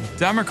pursued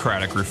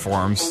democratic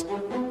reforms,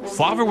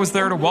 Slava was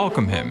there to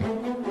welcome him,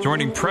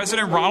 joining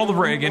President Ronald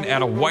Reagan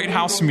at a White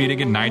House meeting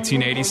in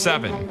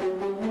 1987.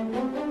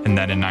 And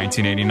then in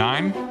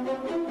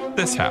 1989,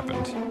 this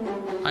happened.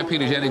 I'm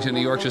Peter Jennings in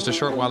New York just a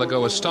short while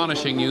ago.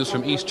 Astonishing news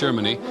from East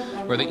Germany,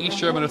 where the East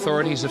German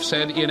authorities have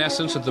said, in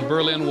essence, that the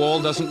Berlin Wall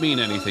doesn't mean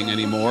anything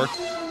anymore.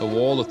 The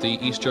wall that the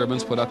East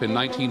Germans put up in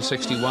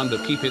 1961 to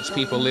keep its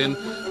people in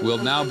will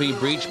now be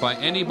breached by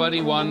anybody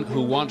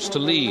who wants to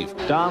leave.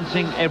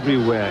 Dancing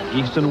everywhere,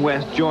 East and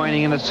West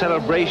joining in a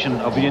celebration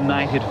of a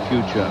united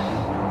future.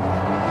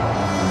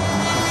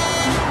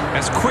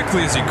 As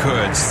quickly as he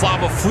could,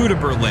 Slava flew to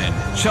Berlin,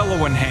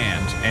 cello in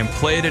hand, and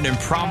played an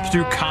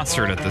impromptu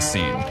concert at the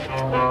scene.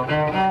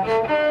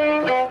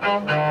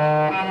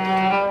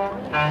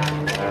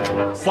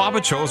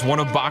 Slava chose one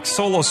of Bach's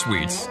solo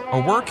suites, a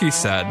work, he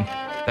said,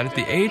 that at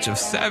the age of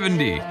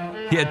 70,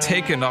 he had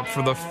taken up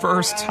for the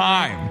first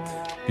time,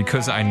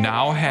 because I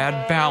now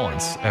had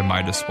balance at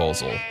my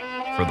disposal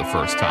for the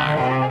first time.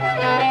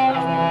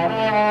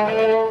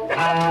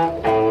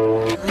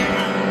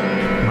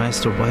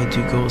 Maestro, why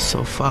do you go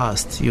so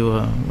fast?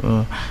 You're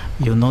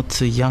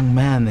not a young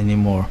man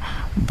anymore,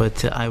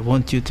 but I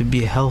want you to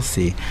be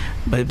healthy.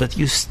 But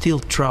you still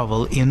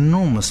travel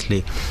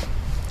enormously,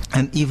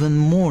 and even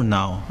more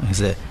now. I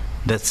said,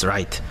 that's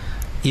right.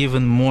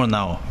 even more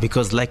now,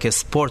 because like a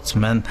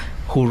sportsman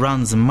who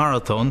runs a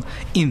marathon,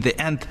 in the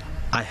end,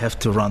 I have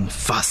to run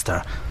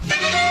faster.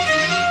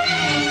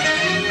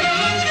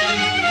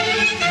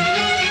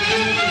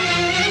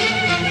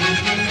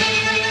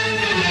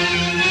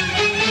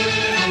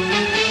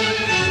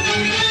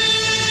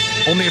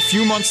 Only a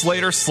few months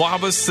later,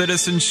 Slava's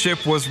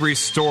citizenship was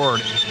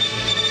restored.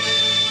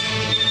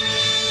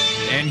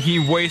 And he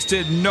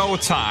wasted no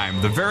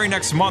time. The very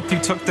next month, he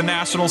took the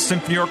National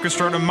Symphony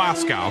Orchestra to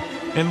Moscow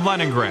and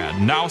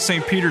Leningrad, now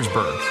St.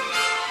 Petersburg.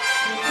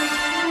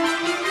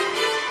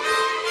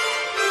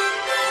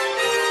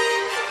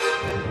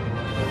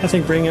 I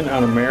think bringing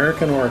an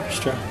American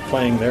orchestra,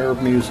 playing their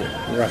music,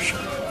 Russian,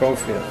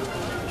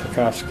 Prokofiev,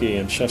 Tchaikovsky,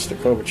 and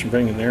Shostakovich,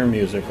 bringing their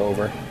music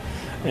over,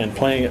 and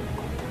playing it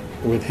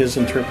with his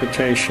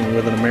interpretation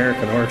with an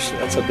American orchestra,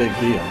 that's a big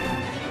deal.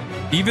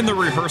 Even the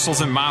rehearsals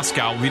in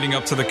Moscow leading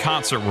up to the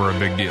concert were a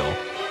big deal.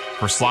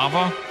 For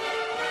Slava,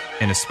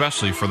 and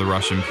especially for the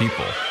Russian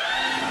people.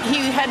 He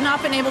had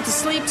not been able to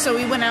sleep, so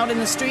he went out in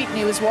the street, and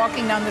he was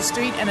walking down the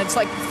street, and it's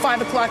like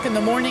 5 o'clock in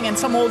the morning, and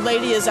some old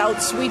lady is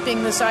out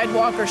sweeping the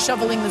sidewalk or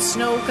shoveling the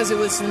snow because it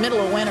was the middle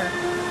of winter.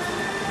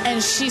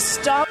 And she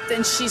stopped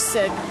and she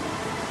said,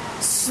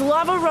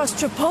 "Slava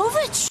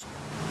Rostropovich?"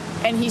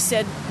 And he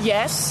said,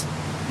 "Yes."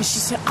 And she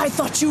said, "I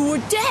thought you were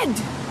dead.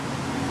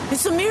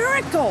 It's a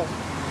miracle."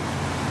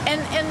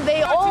 And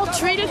they all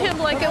treated him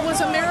like it was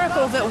a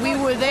miracle that we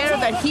were there,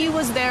 that he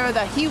was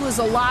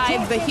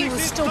alive, that he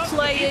was still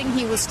playing,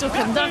 he was still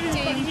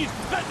conducting.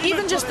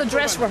 Even just the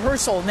dress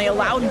rehearsal, and they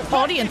allowed an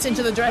audience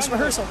into the dress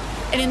rehearsal.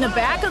 And in the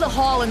back of the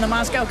hall in the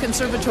Moscow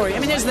Conservatory, I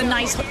mean, there's the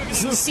nice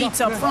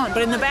seats up front,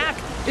 but in the back,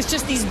 it's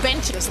just these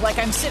benches, like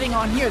I'm sitting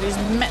on here, these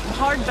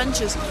hard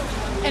benches.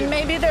 And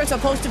maybe there's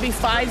supposed to be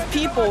 5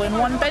 people in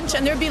one bench,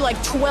 and there'd be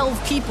like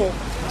 12 people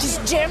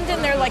just jammed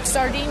in there like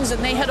sardines,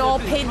 and they had all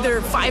paid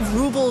their 5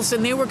 rubles,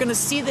 and they were going to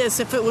see this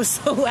if it was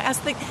the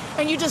last thing.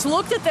 And you just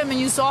looked at them, and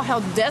you saw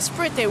how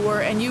desperate they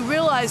were, and you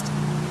realized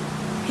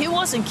he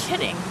wasn't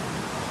kidding.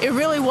 It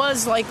really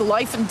was like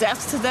life and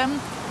death to them.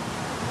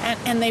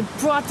 And they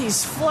brought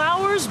these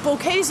flowers,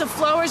 bouquets of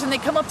flowers, and they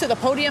come up to the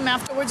podium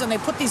afterwards, and they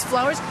put these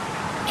flowers.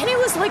 And it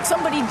was like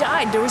somebody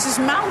died. There was this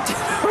mountain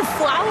of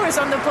flowers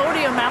on the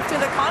podium after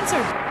the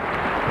concert.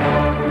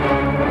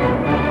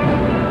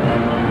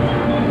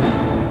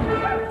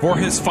 For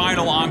his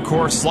final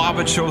encore,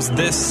 Slava chose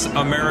this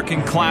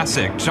American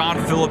classic, John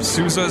Philip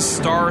Sousa's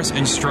Stars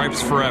and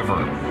Stripes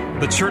Forever,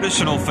 the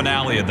traditional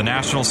finale of the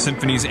National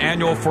Symphony's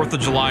annual 4th of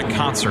July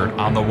concert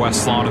on the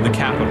West Lawn of the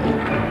Capitol.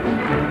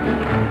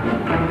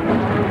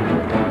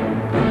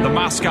 The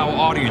Moscow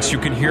audience, you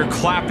can hear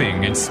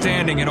clapping and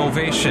standing in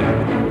ovation.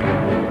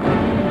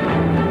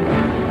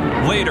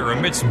 Later,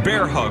 amidst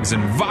bear hugs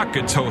and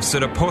vodka toasts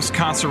at a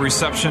post-concert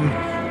reception,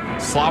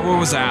 Slava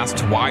was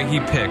asked why he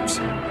picked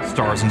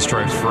Stars and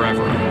Stripes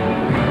Forever.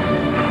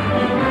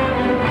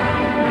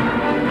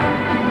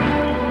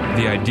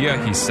 The idea,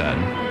 he said,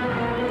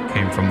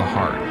 came from the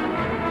heart.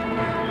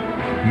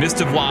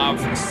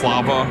 Mstivlav,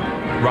 Slava,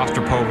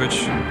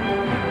 Rostropovich,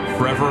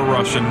 forever a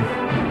Russian,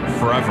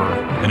 forever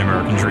an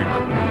American dreamer.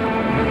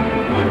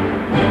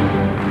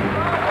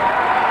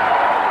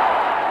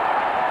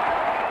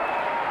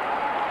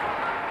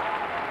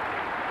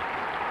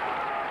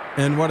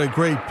 And what a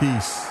great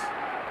piece.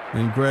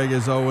 And Greg,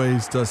 as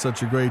always, does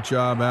such a great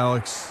job,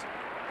 Alex,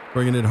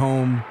 bringing it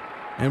home.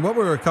 And what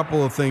were a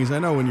couple of things? I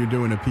know when you're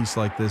doing a piece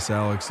like this,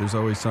 Alex, there's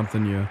always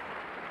something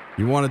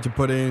you wanted to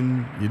put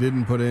in, you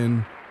didn't put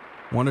in.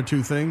 1 or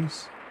 2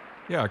 things?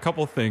 Yeah, a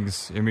couple of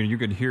things. I mean, you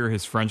could hear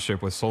his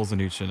friendship with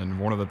Solzhenitsyn, and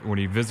when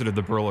he visited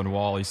the Berlin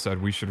Wall, he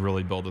said, "We should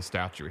really build a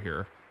statue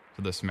here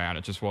to this man.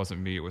 It just wasn't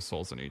me, it was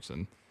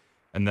Solzhenitsyn."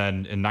 And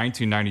then in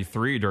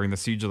 1993, during the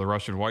siege of the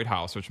Russian White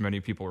House, which many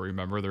people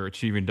remember, they're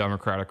achieving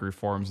democratic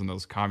reforms and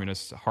those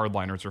communist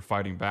hardliners are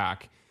fighting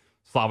back.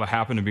 Slava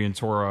happened to be in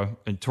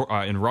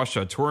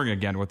Russia touring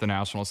again with the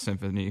National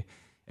Symphony,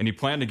 and he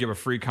planned to give a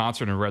free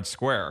concert in Red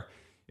Square.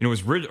 And it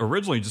was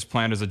originally just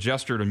planned as a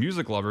gesture to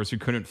music lovers who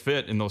couldn't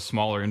fit in those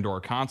smaller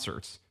indoor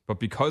concerts. But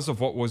because of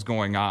what was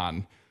going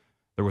on,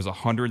 there was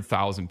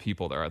 100,000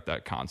 people there at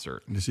that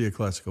concert. To see a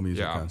classical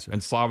music concert.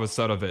 And Slava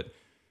said of it,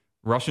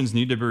 "Russians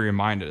need to be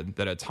reminded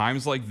that at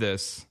times like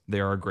this, they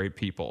are a great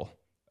people.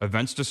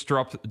 Events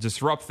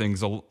disrupt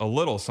things a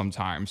little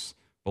sometimes,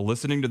 but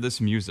listening to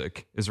this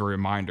music is a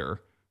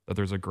reminder that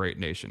there's a great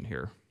nation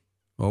here."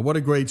 Well, what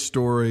a great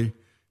story.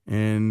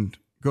 And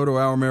go to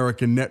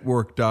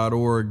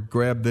ouramericannetwork.org,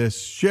 grab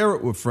this, share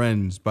it with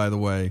friends, by the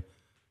way.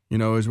 You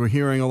know, as we're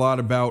hearing a lot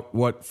about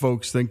what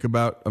folks think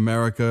about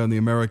America and the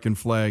American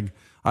flag,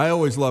 I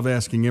always love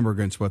asking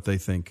immigrants what they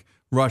think.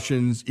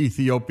 Russians,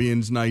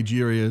 Ethiopians,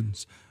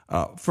 Nigerians,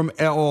 from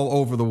all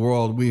over the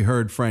world. We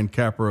heard Frank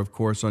Capra, of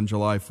course, on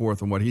July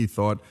 4th and what he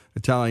thought,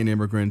 Italian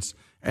immigrants.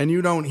 And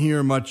you don't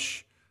hear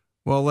much,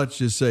 well, let's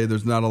just say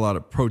there's not a lot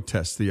of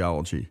protest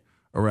theology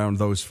around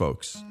those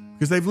folks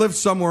because they've lived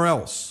somewhere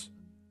else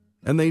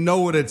and they know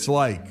what it's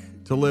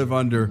like to live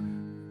under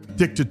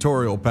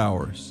dictatorial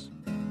powers.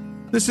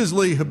 This is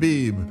Lee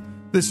Habib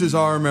This is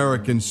Our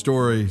American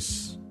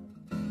Stories.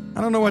 I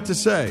don't know what to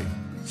say.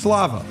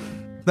 Slava.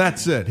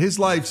 That's it. His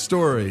life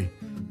story.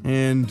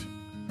 And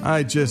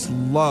I just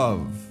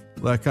love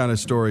that kind of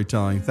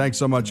storytelling. Thanks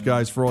so much,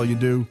 guys, for all you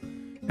do.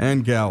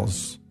 And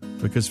gals,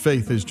 because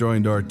Faith has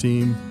joined our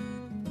team.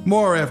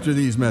 More after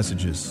these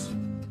messages.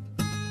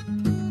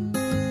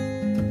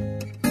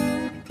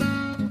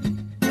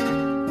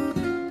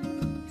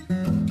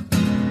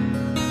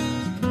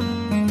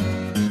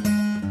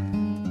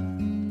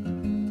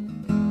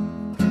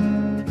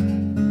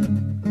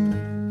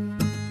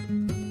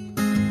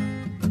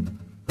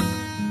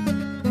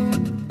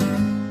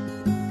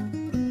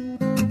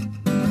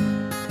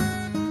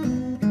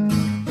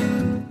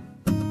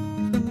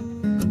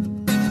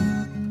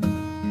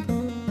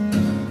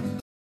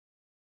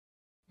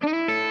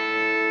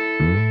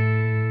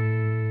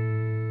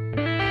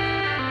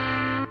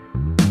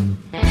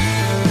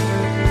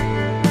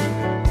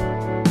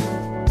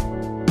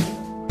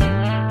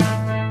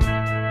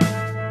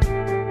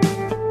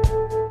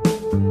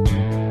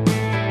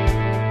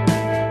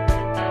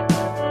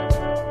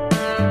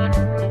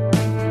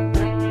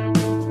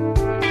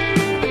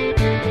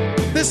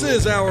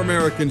 This is Our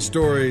American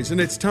Stories,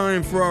 and it's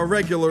time for our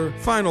regular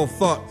Final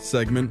Thought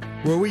segment,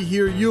 where we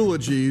hear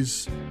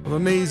eulogies of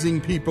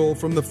amazing people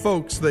from the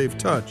folks they've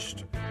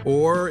touched.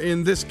 Or,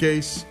 in this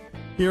case,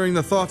 hearing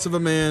the thoughts of a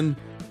man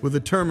with a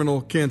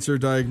terminal cancer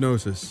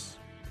diagnosis.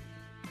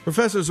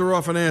 Professors are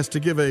often asked to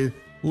give a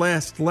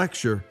last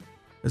lecture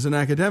as an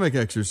academic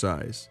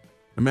exercise,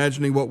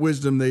 imagining what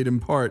wisdom they'd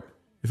impart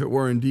if it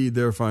were indeed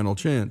their final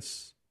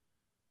chance.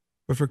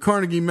 But for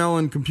Carnegie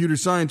Mellon computer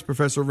science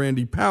professor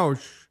Randy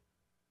Pausch,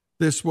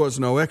 this was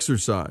no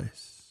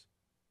exercise.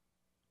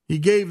 He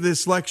gave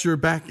this lecture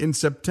back in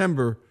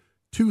September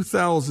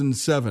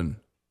 2007.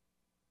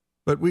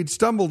 But we'd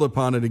stumbled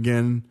upon it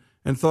again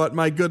and thought,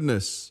 my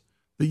goodness,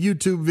 the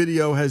YouTube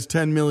video has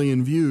 10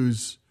 million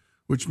views,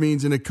 which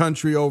means in a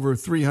country over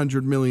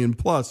 300 million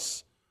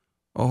plus,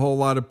 a whole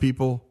lot of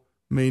people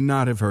may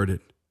not have heard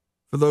it.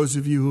 For those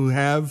of you who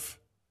have,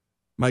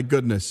 my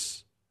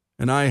goodness,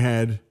 and I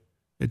had,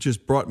 it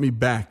just brought me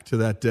back to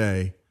that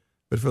day.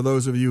 But for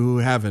those of you who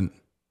haven't,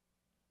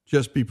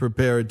 just be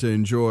prepared to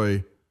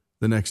enjoy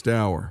the next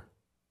hour.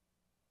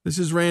 This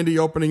is Randy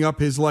opening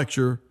up his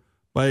lecture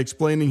by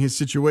explaining his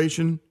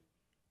situation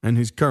and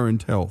his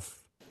current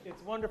health.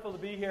 It's wonderful to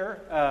be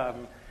here.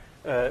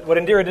 What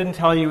Indira didn't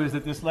tell you is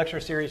that this lecture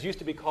series used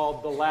to be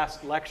called The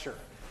Last Lecture.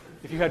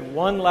 If you had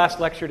one last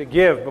lecture to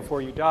give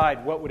before you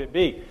died, what would it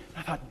be?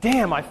 I thought,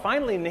 damn, I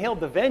finally nailed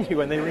the venue,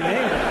 and they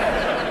renamed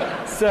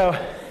it. So,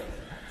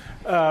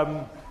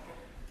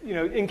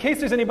 in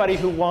case there's anybody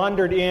who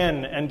wandered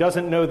in and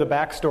doesn't know the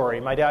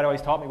backstory, my dad always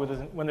taught me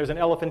when there's an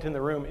elephant in the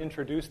room,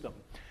 introduce them.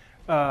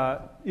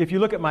 If you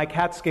look at my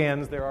CAT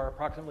scans, there are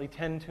approximately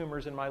 10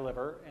 tumors in my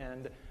liver,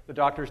 and the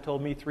doctors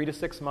told me 3 to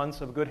 6 months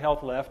of good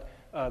health left.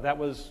 That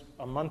was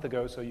a month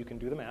ago, so you can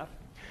do the math.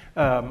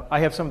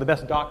 I have some of the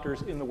best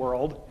doctors in the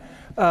world.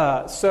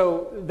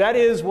 So that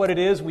is what it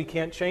is. We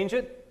can't change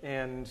it,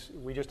 and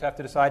we just have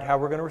to decide how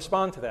we're going to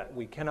respond to that.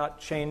 We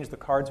cannot change the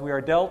cards we are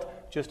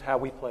dealt, just how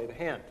we play the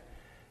hand.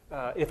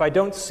 If I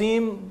don't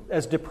seem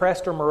as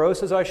depressed or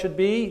morose as I should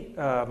be,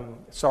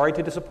 sorry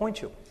to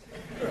disappoint you.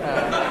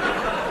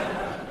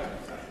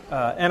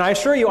 And I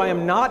assure you, I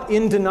am not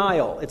in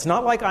denial. It's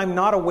not like I'm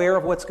not aware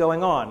of what's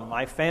going on.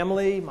 My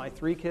family, my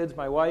 3 kids,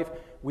 my wife,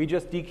 we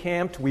just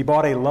decamped. We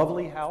bought a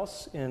lovely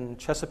house in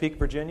Chesapeake,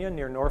 Virginia,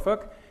 near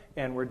Norfolk,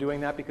 and we're doing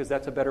that because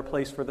that's a better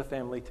place for the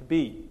family to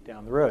be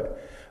down the road.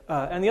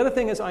 And the other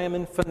thing is I am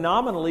in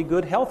phenomenally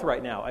good health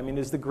right now. I mean,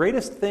 it's the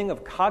greatest thing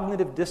of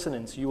cognitive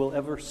dissonance you will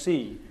ever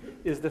see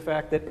is the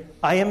fact that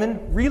I am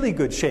in really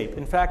good shape.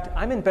 In fact,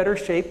 I'm in better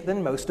shape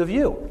than most of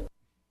you.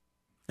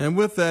 And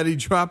with that, he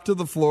dropped to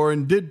the floor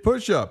and did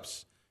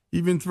push-ups,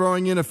 even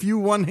throwing in a few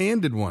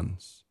one-handed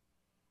ones.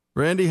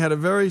 Randy had a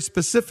very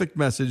specific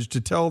message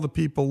to tell the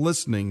people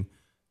listening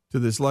to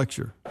this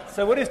lecture.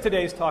 So what is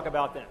today's talk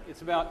about then?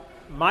 It's about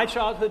my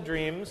childhood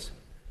dreams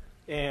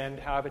and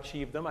how I've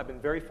achieved them. I've been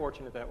very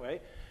fortunate that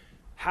way.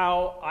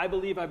 How I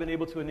believe I've been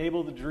able to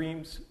enable the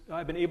dreams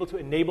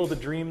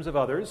of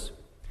others.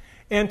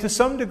 And to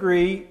some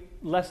degree,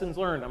 lessons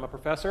learned. I'm a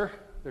professor.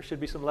 There should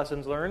be some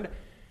lessons learned.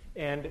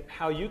 And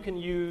how you can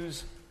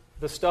use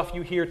the stuff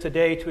you hear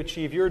today to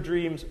achieve your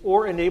dreams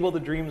or enable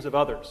the dreams of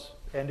others.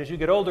 And as you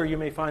get older, you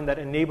may find that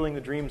enabling the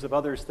dreams of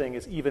others thing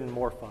is even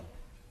more fun.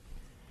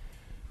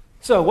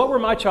 So what were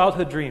my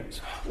childhood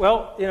dreams?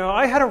 Well,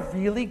 I had a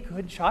really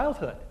good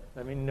childhood.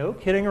 I mean, no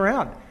kidding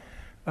around.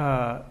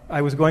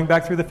 I was going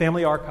back through the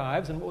family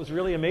archives, and what was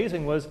really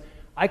amazing was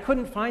I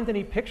couldn't find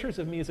any pictures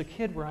of me as a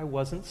kid where I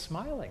wasn't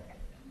smiling,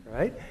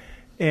 right?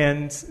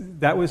 And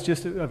that was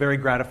just a very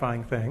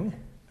gratifying thing.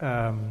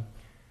 There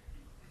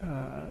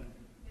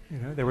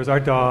was our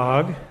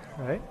dog,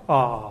 right?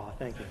 Aw,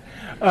 thank you.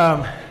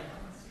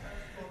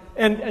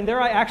 And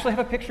there I actually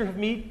have a picture of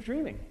me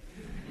dreaming.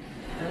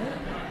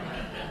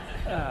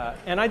 Right?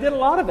 And I did a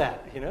lot of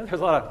that, There's a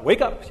lot of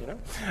wake-ups,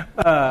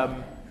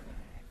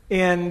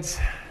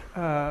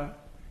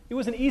 It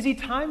was an easy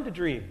time to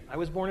dream. I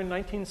was born in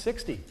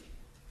 1960,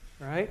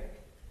 right?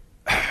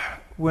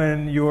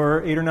 When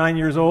you're 8 or 9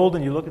 years old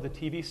and you look at the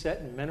TV set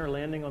and men are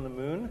landing on the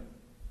moon,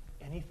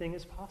 anything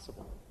is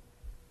possible.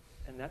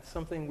 And that's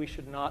something we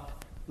should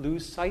not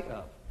lose sight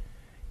of,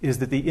 is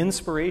that the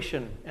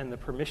inspiration and the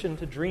permission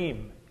to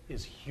dream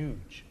is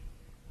huge.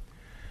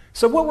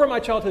 So what were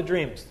my childhood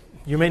dreams?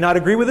 You may not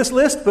agree with this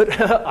list,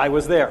 but I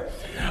was there.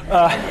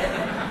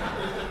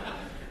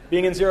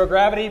 Being in zero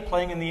gravity,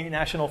 playing in the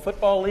National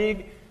Football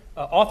League,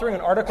 authoring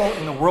an article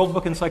in the World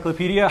Book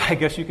Encyclopedia. I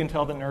guess you can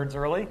tell the nerds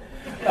early.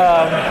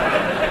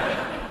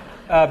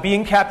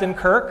 Being Captain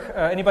Kirk.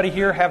 Anybody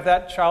here have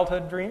that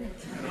childhood dream?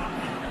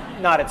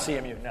 Not at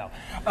CMU, no.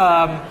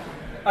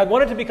 I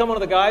wanted to become one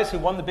of the guys who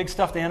won the big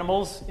stuffed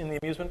animals in the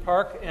amusement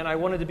park, and I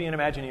wanted to be an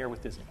Imagineer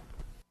with Disney.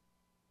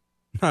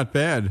 Not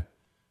bad.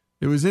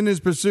 It was in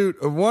his pursuit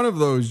of one of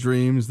those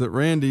dreams that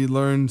Randy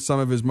learned some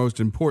of his most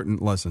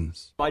important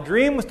lessons. My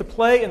dream was to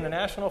play in the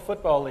National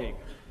Football League.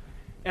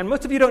 And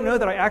most of you don't know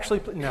that I actually...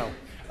 No.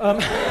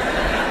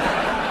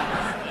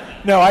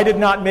 No, I did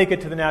not make it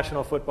to the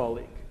National Football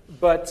League.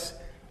 But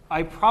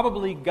I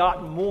probably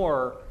got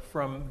more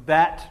from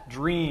that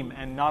dream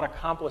and not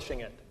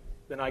accomplishing it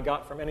than I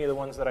got from any of the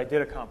ones that I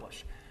did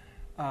accomplish.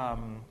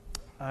 I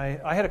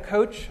had a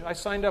coach. I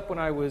signed up when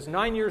I was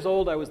 9 years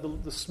old. I was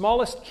the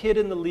smallest kid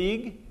in the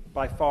league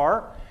by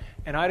far.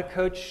 And I had a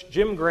coach,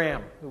 Jim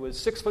Graham, who was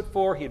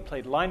 6'4". He had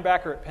played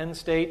linebacker at Penn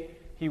State.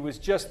 He was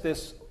just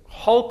this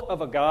hulk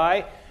of a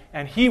guy,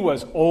 and he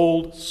was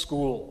old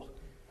school.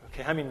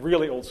 Okay, I mean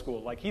really old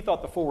school. Like he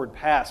thought the forward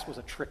pass was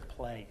a trick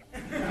play.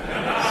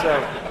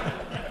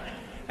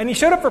 And he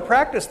showed up for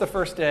practice the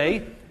first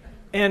day,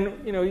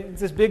 and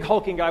this big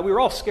hulking guy. We were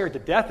all scared to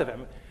death of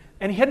him,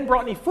 and he hadn't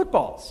brought any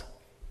footballs.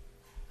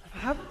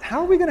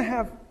 How are we going to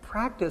have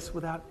practice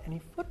without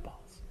any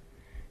footballs?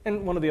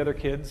 And one of the other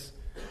kids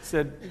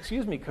said,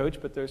 "Excuse me, Coach,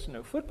 but there's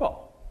no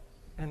football."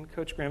 And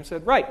Coach Graham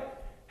said, "Right.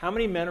 How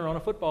many men are on a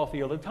football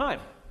field at a time?"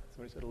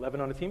 So he said, 11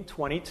 on a team,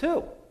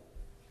 22.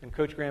 And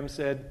Coach Graham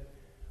said,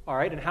 "All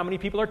right, and how many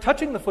people are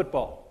touching the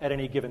football at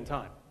any given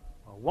time?"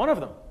 "Well, one of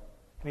them."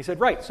 And he said,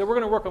 "Right, so we're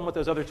going to work on what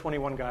those other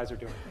 21 guys are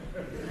doing."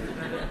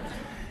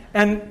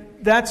 And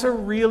that's a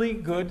really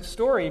good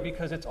story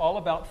because it's all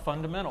about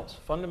fundamentals.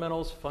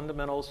 Fundamentals,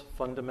 fundamentals,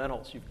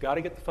 fundamentals. You've got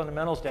to get the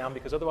fundamentals down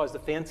because otherwise the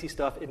fancy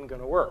stuff isn't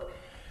going to work.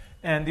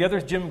 And the other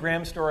Jim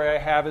Graham story I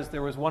have is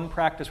there was one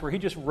practice where he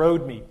just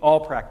rode me, all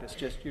practice.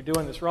 Just, you're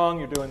doing this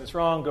wrong,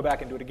 go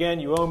back and do it again,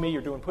 you owe me,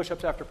 you're doing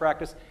push-ups after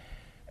practice.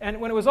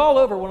 And when it was all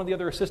over, one of the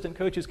other assistant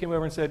coaches came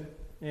over and said,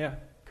 "Yeah,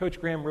 Coach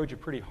Graham rode you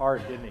pretty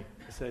hard, didn't he?"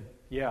 I said,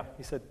 "Yeah."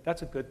 He said,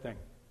 "That's a good thing."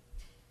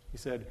 He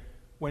said,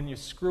 "When you're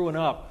screwing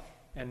up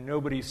and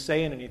nobody's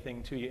saying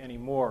anything to you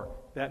anymore,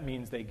 that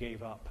means they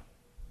gave up."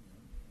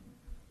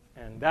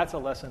 And that's a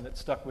lesson that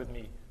stuck with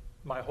me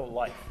my whole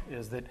life,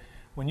 is that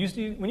when you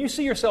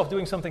see yourself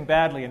doing something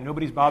badly and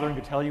nobody's bothering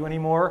to tell you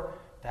anymore,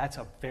 that's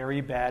a very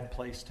bad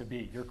place to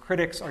be. Your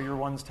critics are your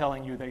ones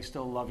telling you they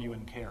still love you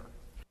and care.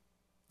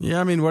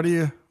 Yeah, I mean, what do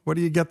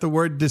you get the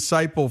word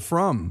disciple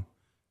from?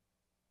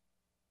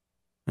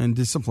 And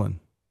discipline.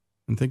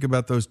 And think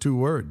about those two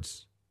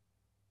words.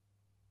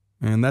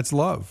 And that's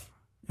love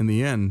in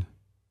the end.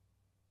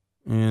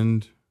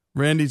 And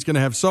Randy's going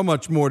to have so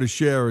much more to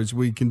share as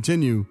we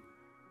continue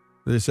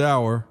this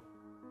hour.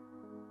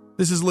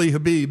 This is Lee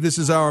Habib. This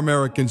is Our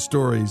American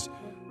Stories.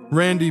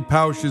 Randy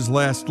Pausch's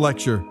last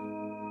lecture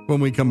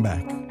when we come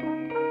back.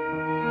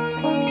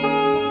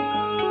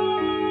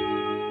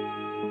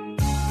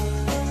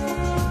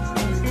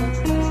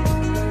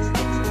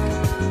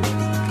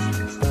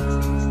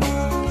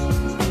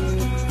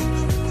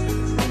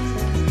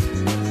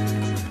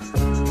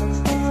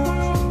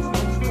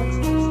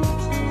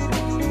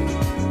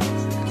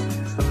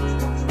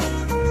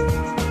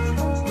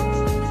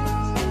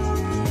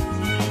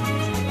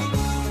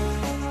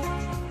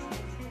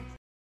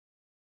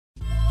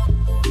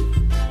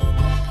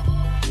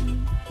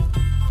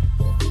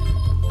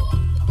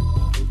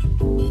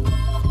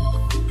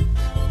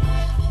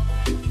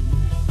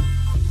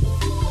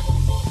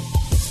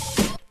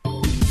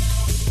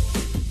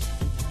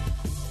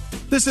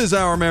 This is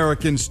Our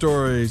American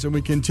Stories, and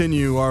we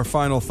continue our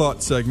final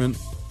thought segment.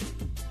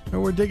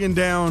 And we're digging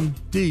down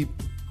deep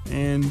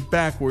and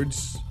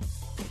backwards,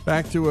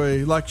 back to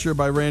a lecture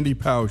by Randy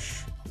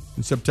Pausch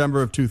in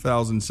September of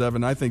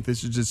 2007. I think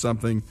this is just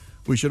something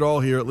we should all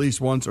hear at least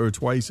once or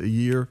twice a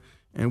year,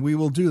 and we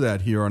will do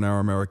that here on Our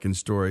American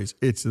Stories.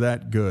 It's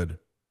that good.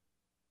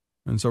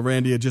 And so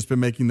Randy had just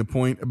been making the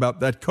point about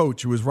that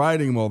coach who was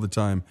riding him all the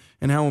time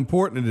and how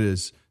important it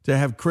is to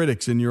have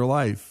critics in your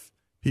life.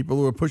 People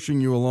who are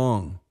pushing you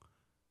along,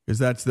 because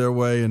that's their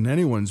way and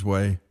anyone's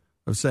way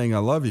of saying I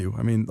love you.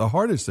 I mean, the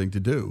hardest thing to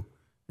do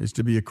is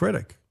to be a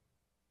critic.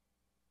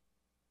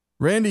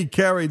 Randy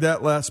carried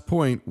that last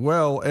point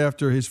well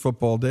after his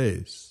football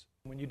days.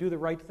 When you do the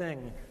right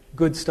thing,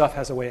 good stuff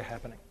has a way of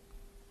happening.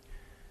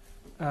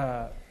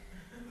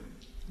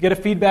 Get a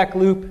feedback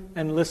loop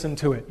and listen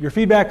to it. Your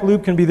feedback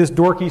loop can be this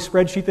dorky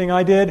spreadsheet thing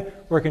I did,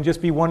 or it can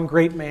just be one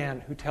great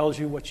man who tells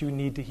you what you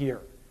need to hear.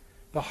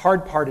 The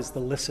hard part is the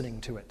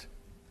listening to it.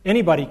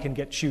 Anybody can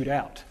get chewed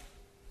out,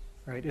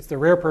 right? It's the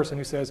rare person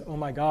who says, oh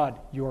my God,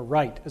 you're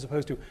right, as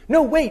opposed to,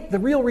 no, wait, the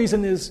real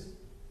reason is,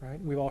 right?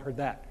 We've all heard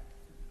that.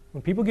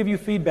 When people give you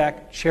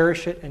feedback,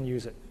 cherish it and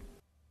use it.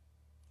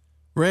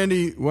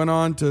 Randy went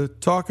on to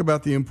talk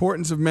about the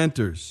importance of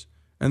mentors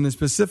and the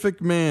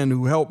specific man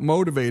who helped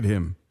motivate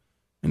him.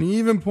 And he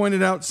even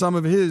pointed out some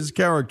of his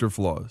character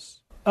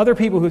flaws. Other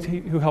people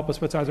who help us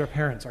besides our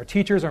parents, our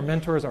teachers, our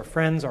mentors, our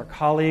friends, our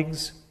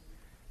colleagues.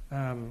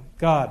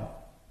 God,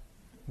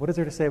 what is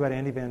there to say about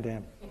Andy Van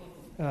Dam?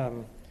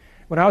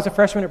 When I was a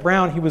freshman at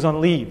Brown, he was on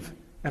leave.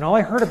 And all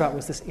I heard about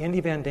was this Andy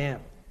Van Dam.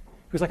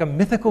 He was like a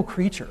mythical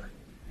creature,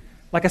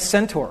 like a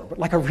centaur, but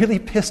like a really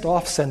pissed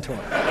off centaur.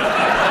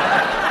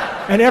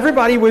 And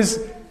everybody was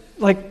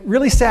like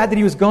really sad that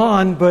he was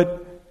gone,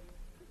 but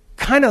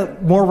kind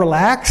of more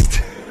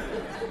relaxed.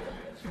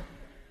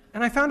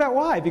 And I found out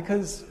why,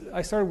 because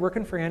I started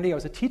working for Andy. I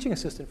was a teaching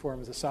assistant for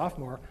him as a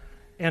sophomore,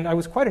 and I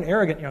was quite an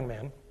arrogant young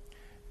man.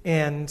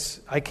 And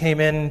I came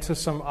in to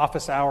some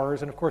office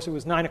hours, and of course it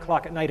was 9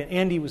 o'clock at night, and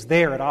Andy was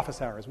there at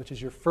office hours, which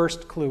is your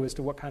first clue as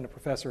to what kind of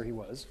professor he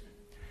was.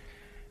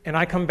 And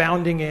I come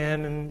bounding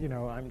in, and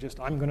I'm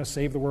going to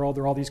save the world.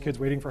 There are all these kids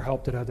waiting for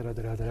help.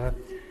 Da-da-da-da-da-da.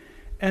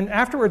 And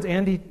afterwards,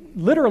 Andy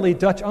literally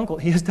Dutch uncle.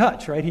 He is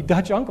Dutch, right? He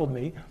Dutch uncled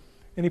me,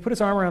 and he put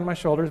his arm around my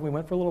shoulders. And we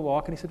went for a little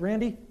walk, and he said,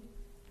 "Randy,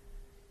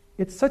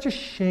 it's such a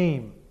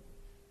shame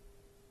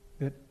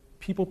that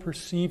people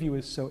perceive you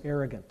as so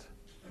arrogant,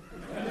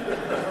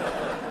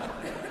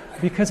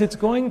 because it's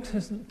going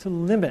to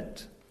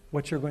limit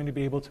what you're going to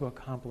be able to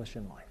accomplish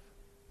in life."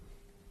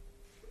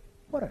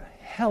 What a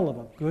hell of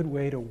a good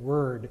way to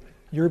word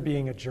you're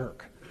being a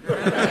jerk.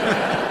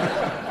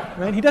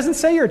 Right? He doesn't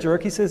say you're a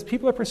jerk. He says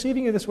people are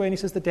perceiving you this way, and he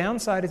says the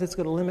downside is it's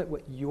going to limit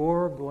what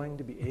you're going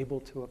to be able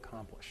to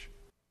accomplish.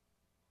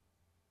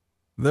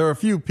 There are a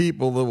few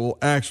people that will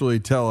actually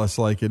tell us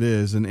like it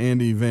is, and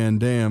Andy Van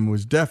Dam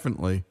was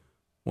definitely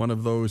one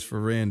of those for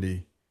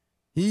Randy.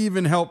 He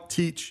even helped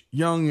teach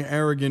young,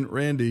 arrogant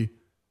Randy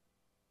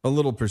a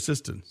little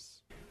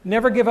persistence.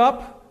 Never give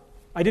up.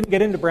 I didn't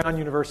get into Brown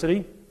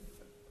University.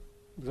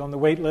 I was on the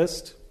wait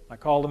list. I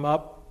called them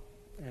up,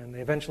 and they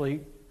eventually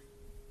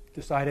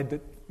decided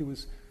that it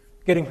was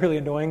getting really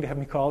annoying to have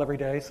me call every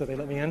day, so they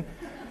let me in.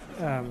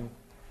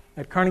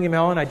 At Carnegie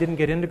Mellon, I didn't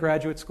get into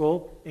graduate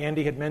school.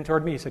 Andy had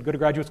mentored me. He said, go to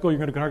graduate school, you're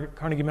going to go to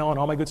Carnegie Mellon.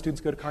 All my good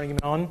students go to Carnegie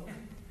Mellon.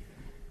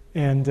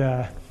 And,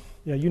 yeah,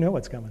 you know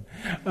what's coming.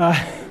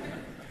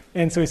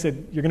 And so he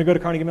said, you're going to go to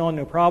Carnegie Mellon,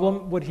 no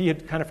problem. What he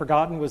had kind of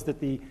forgotten was that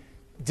the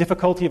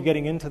difficulty of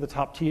getting into the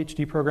top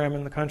PhD program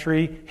in the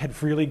country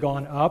had really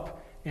gone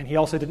up. And he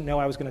also didn't know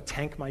I was going to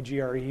tank my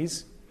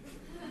GREs,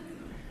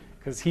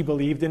 because he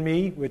believed in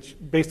me, which,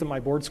 based on my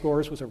board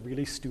scores, was a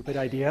really stupid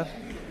idea.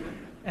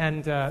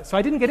 And so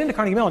I didn't get into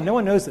Carnegie Mellon. No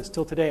one knows this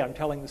till today. I'm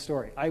telling the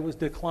story. I was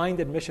declined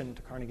admission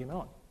to Carnegie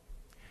Mellon.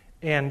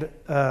 And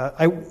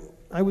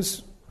I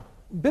was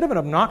a bit of an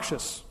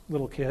obnoxious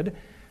little kid.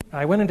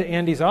 I went into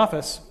Andy's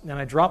office, and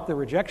I dropped the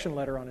rejection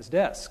letter on his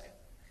desk.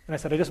 And I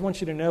said, I just want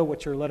you to know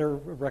what your letter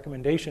of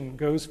recommendation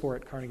goes for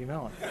at Carnegie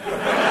Mellon.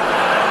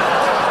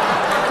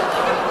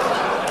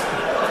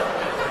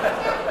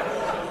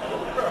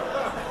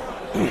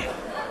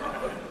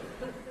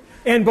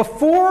 And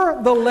before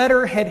the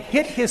letter had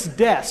hit his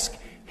desk,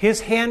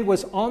 his hand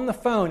was on the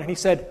phone, and he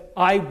said,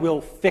 I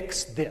will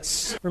fix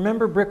this.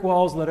 Remember, brick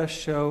walls let us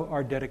show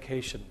our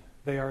dedication.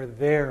 They are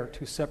there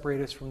to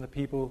separate us from the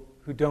people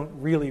who don't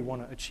really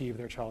want to achieve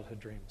their childhood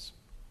dreams.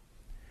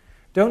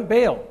 Don't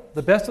bail.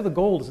 The best of the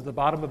gold is at the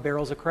bottom of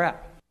barrels of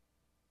crap.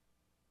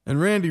 And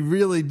Randy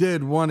really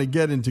did want to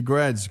get into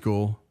grad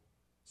school,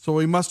 so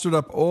he mustered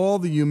up all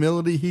the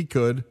humility he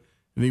could,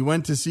 and he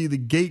went to see the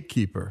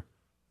gatekeeper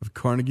of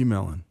Carnegie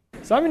Mellon.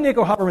 So I'm in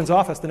Nico Haberman's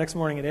office the next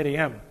morning at 8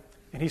 a.m.,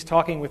 and he's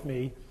talking with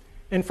me.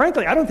 And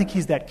frankly, I don't think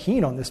he's that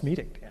keen on this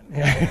meeting,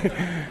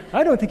 Dan.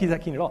 I don't think he's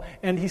that keen at all.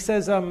 And he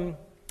says,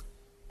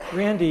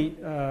 Randy,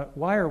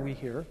 why are we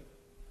here?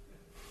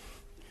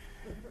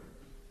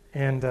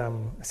 And I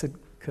said,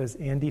 because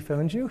Andy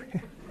phoned you?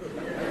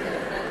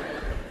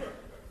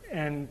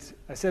 And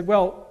I said,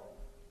 well,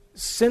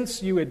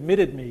 since you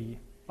admitted me,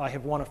 I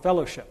have won a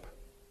fellowship.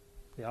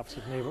 The Office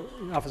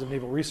of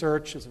Naval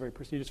Research is a very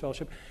prestigious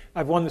fellowship.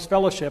 I've won this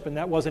fellowship, and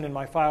that wasn't in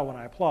my file when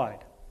I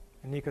applied.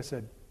 And Nico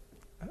said,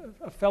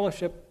 a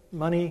fellowship,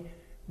 money,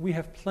 we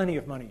have plenty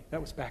of money.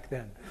 That was back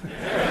then.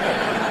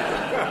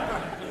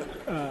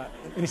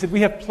 And he said,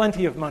 we have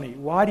plenty of money.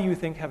 Why do you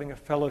think having a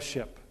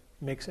fellowship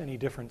makes any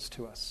difference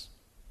to us?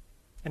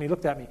 And he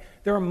looked at me.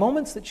 There are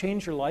moments that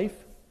change your life.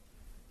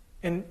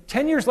 And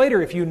 10 years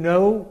later, if you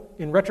know,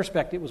 in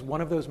retrospect, it was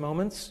one of those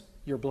moments,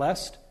 you're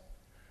blessed.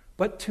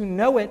 But to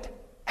know it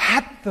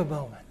at the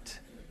moment,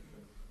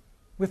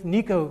 with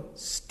Nico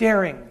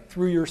staring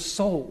through your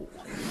soul.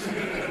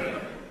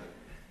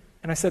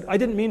 And I said, I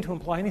didn't mean to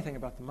imply anything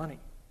about the money.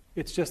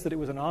 It's just that it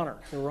was an honor.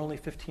 There were only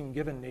 15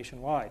 given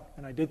nationwide.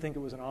 And I did think it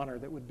was an honor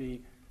that would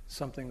be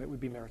something that would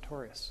be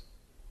meritorious.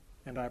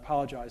 And I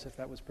apologize if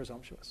that was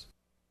presumptuous.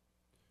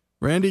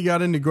 Randy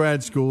got into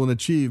grad school and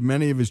achieved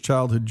many of his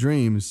childhood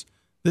dreams.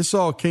 This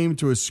all came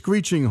to a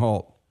screeching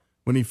halt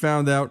when he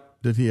found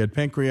out that he had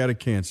pancreatic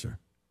cancer.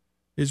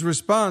 His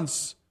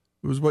response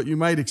was what you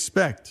might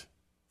expect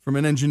from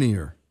an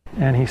engineer.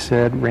 And he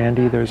said,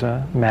 Randy, there's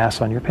a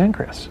mass on your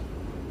pancreas.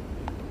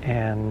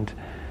 And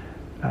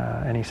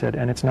he said,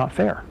 and it's not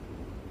fair.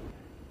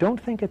 Don't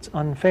think it's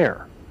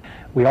unfair.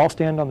 We all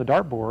stand on the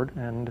dartboard,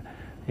 and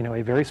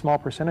a very small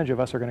percentage of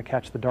us are going to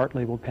catch the dart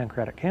labeled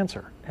pancreatic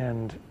cancer.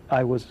 And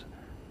I was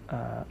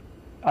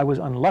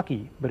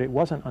unlucky, but it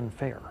wasn't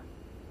unfair.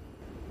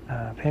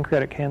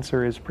 Pancreatic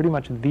cancer is pretty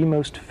much the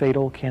most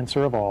fatal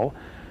cancer of all.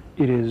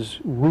 It is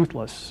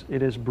ruthless.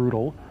 It is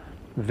brutal.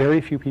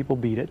 Very few people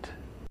beat it.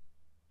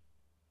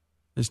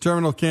 His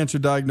terminal cancer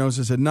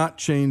diagnosis had not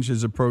changed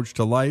his approach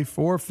to life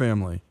or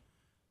family.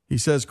 He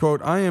says,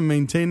 quote, I am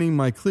maintaining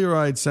my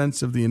clear-eyed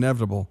sense of the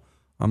inevitable.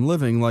 I'm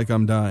living like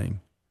I'm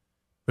dying.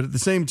 But at the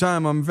same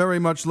time, I'm very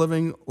much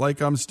living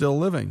like I'm still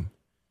living.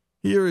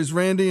 Here is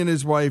Randy and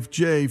his wife,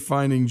 Jay,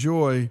 finding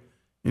joy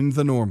in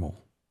the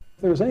normal.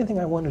 If there was anything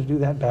I wanted to do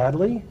that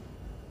badly,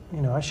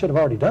 I should have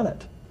already done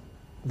it.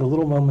 The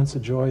little moments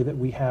of joy that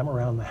we have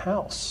around the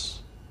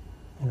house,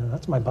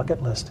 that's my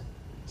bucket list.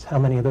 It's how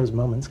many of those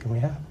moments can we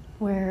have?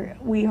 Where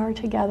we are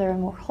together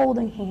and we're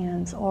holding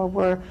hands, or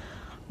we're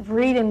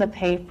reading the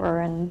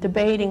paper and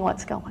debating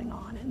what's going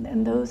on.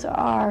 And those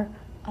are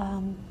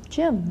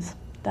gems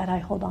that I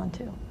hold on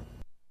to.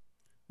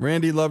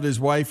 Randy loved his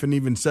wife and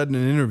even said in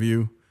an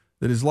interview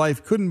that his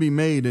life couldn't be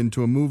made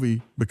into a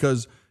movie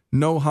because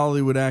no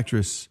Hollywood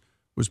actress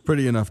was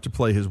pretty enough to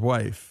play his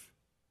wife.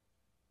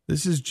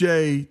 This is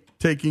Jay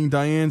taking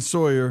Diane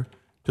Sawyer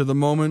to the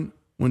moment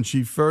when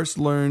she first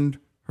learned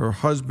her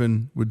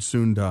husband would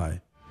soon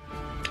die.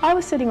 I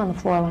was sitting on the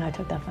floor when I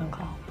took that phone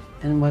call.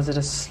 And was it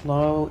a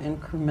slow,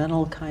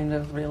 incremental kind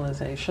of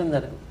realization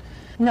that it...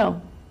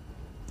 No.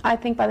 I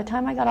think by the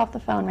time I got off the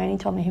phone, Randy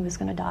told me he was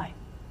going to die.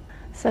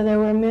 So there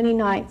were many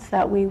nights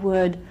that we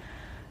would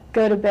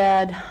go to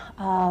bed,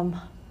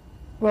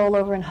 roll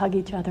over and hug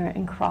each other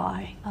and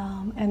cry.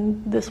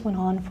 And this went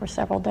on for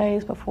several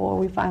days before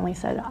we finally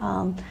said,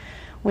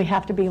 we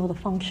have to be able to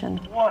function.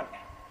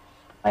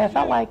 I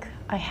felt like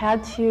I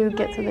had to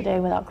get through the day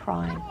without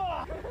crying.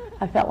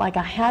 I felt like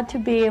I had to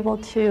be able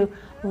to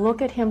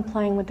look at him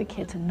playing with the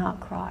kids and not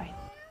cry.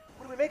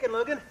 What are we making,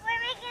 Logan? We're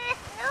making a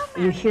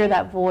snowman. You hear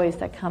that voice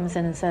that comes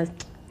in and says,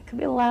 it could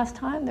be the last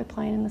time they're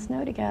playing in the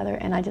snow together,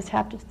 and I just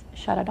have to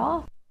shut it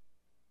off.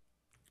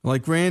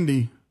 Like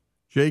Randy,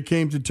 Jay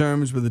came to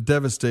terms with a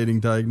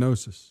devastating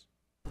diagnosis.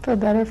 For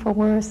better, for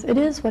worse, it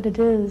is what it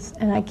is,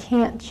 and I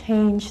can't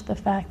change the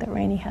fact that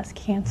Randy has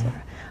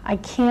cancer. I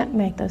can't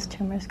make those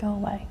tumors go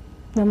away,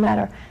 no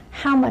matter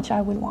how much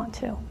I would want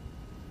to.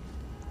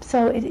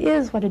 So it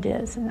is what it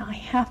is, and I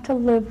have to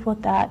live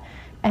with that.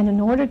 And in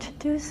order to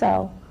do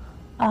so,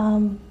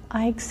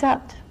 I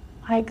accept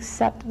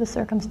the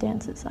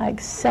circumstances. I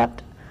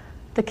accept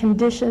the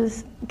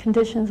conditions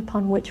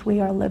upon which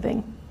we are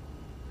living.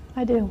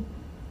 I do.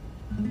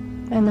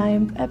 And I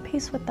am at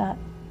peace with that.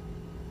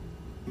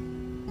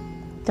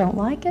 Don't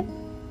like it,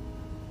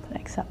 but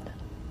I accept it.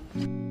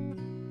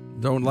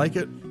 Don't like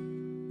it,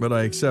 but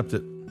I accept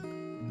it.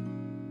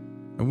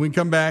 And when we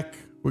come back,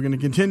 we're going to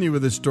continue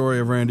with the story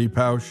of Randy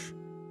Pausch,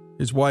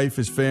 his wife,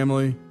 his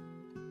family,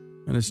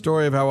 and a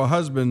story of how a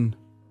husband,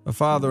 a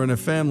father, and a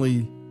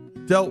family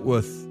dealt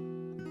with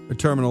a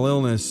terminal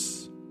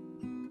illness.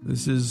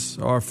 This is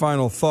our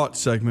final thought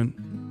segment.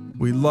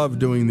 We love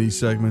doing these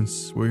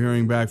segments. We're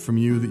hearing back from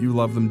you that you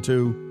love them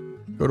too.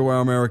 Go to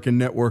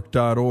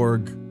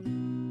ouramericannetwork.org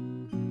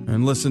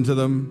and listen to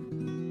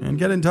them and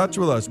get in touch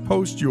with us.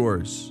 Post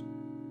yours.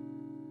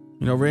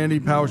 Randy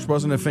Pausch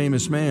wasn't a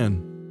famous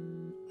man.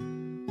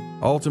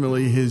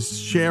 Ultimately, his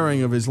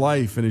sharing of his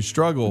life and his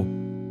struggle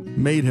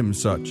made him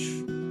such.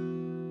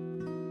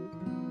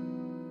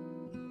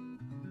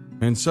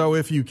 And so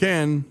if you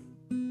can,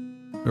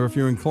 or if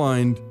you're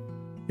inclined,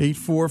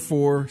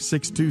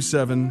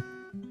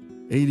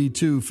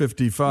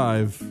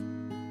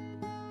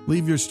 844-627-8255.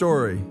 Leave your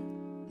story.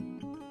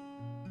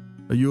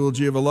 A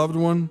eulogy of a loved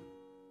one,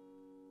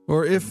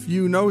 or if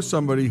you know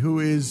somebody who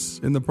is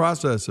in the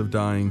process of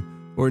dying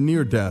or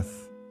near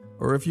death,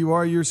 or if you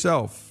are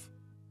yourself.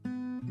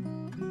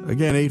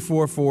 Again,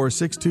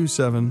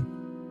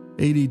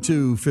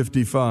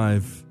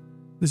 844-627-8255.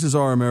 This is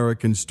Our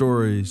American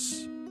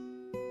Stories.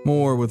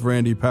 More with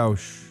Randy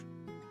Pausch.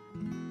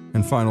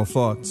 And final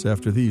thoughts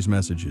after these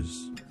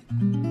messages.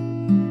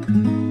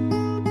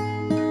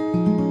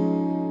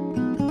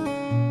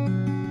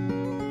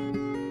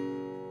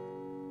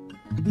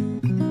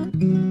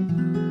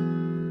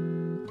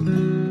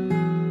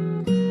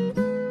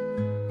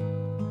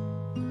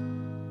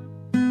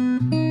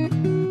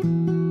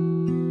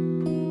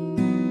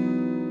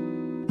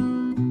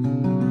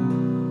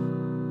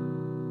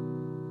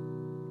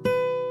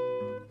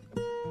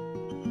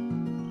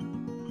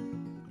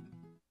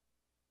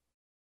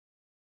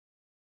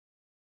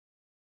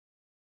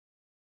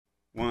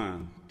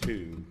 One,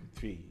 two,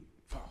 three,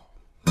 four.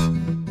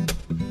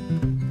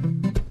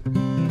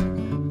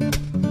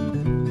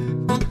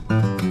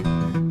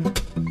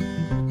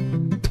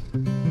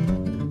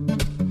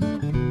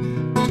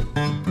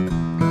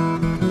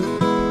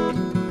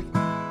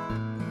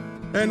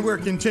 And we're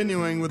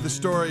continuing with the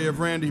story of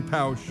Randy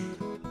Pausch,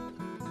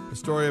 the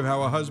story of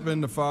how a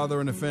husband, a father,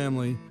 and a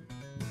family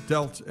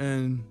dealt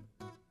and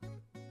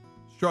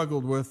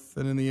struggled with,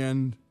 and in the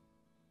end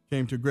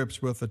came to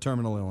grips with a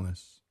terminal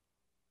illness.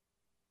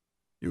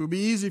 It would be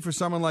easy for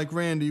someone like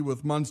Randy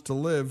with months to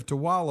live to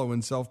wallow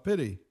in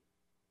self-pity,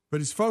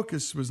 but his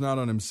focus was not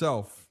on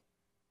himself.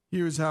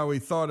 Here's how he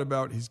thought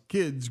about his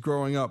kids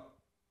growing up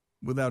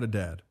without a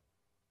dad.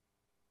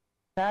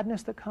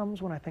 Sadness that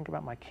comes when I think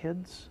about my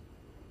kids,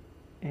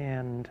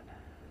 and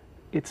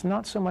it's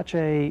not so much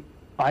I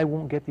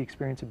won't get the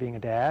experience of being a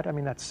dad. I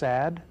mean, that's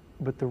sad,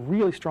 but the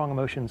really strong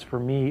emotions for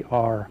me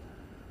are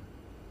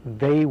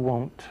they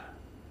won't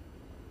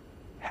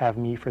have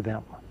me for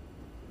them.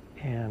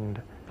 And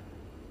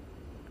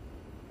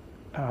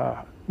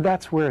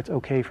that's where it's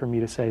okay for me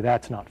to say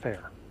that's not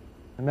fair.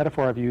 The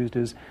metaphor I've used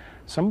is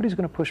somebody's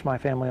going to push my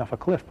family off a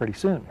cliff pretty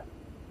soon,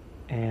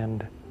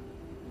 and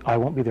I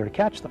won't be there to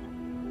catch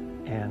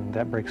them, and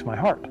that breaks my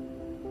heart.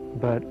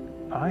 But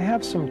I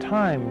have some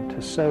time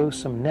to sew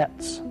some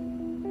nets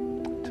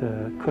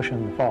to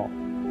cushion the fall,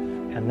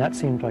 and that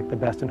seemed like the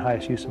best and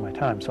highest use of my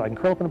time. So I can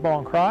curl up in a ball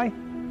and cry,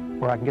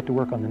 or I can get to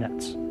work on the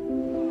nets.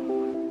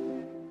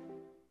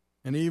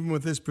 And even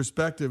with this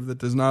perspective, that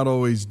does not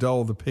always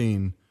dull the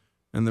pain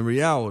and the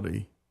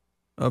reality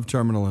of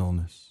terminal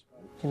illness.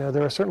 You know,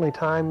 there are certainly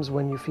times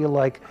when you feel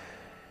like,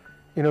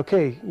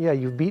 okay, yeah,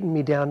 you've beaten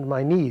me down to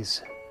my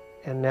knees,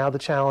 and now the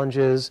challenge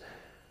is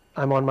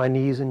I'm on my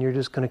knees and you're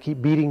just going to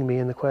keep beating me,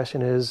 and the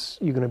question is,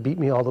 you're going to beat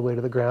me all the way to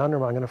the ground, or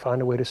am I going to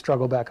find a way to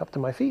struggle back up to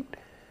my feet?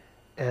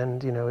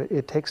 And,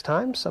 it takes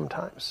time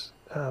sometimes.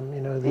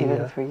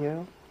 Even for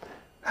you?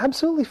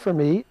 Absolutely for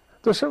me.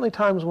 There's certainly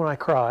times when I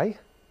cry.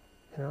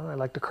 I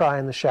like to cry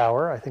in the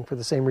shower. I think for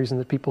the same reason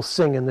that people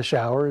sing in the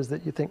shower is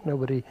that you think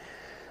nobody,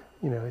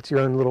 it's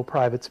your own little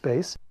private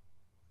space.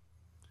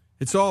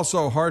 It's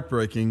also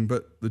heartbreaking,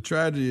 but the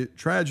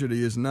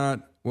tragedy is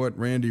not what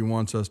Randy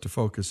wants us to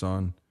focus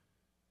on.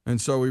 And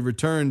so we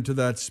return to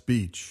that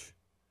speech.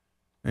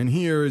 And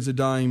here is a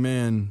dying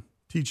man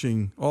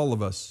teaching all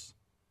of us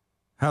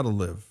how to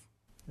live.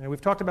 We've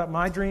talked about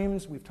my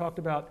dreams. We've talked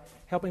about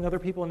helping other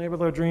people enable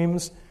their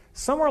dreams.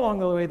 Somewhere along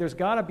the way, there's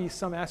got to be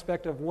some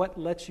aspect of what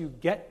lets you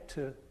get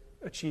to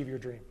achieve your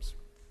dreams.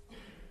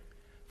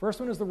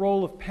 First one is the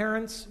role of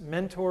parents,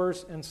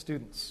 mentors, and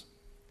students.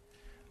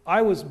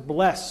 I was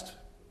blessed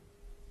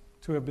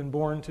to have been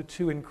born to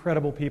two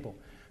incredible people.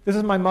 This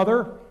is my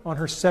mother on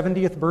her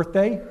 70th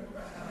birthday.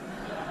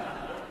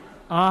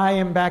 I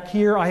am back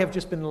here. I have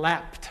just been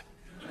lapped.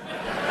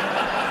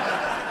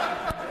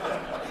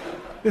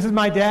 This is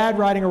my dad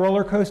riding a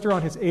roller coaster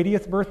on his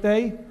 80th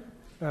birthday.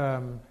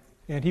 And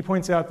he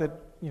points out that,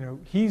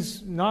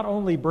 he's not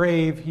only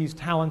brave, he's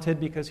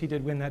talented because he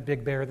did win that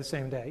big bear the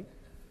same day.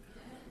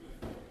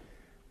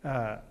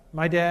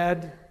 My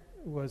dad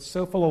was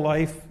so full of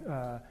life.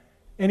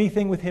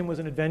 Anything with him was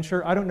an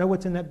adventure. I don't know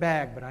what's in that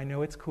bag, but I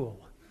know it's cool.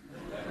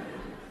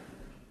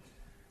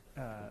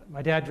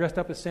 My dad dressed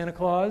up as Santa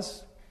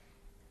Claus,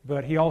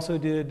 but he also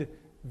did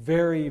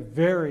very,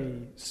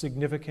 very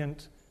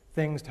significant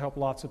things to help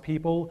lots of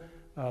people.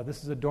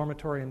 This is a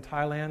dormitory in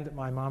Thailand that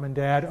my mom and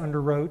dad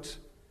underwrote,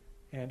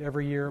 and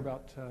every year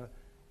about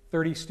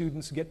 30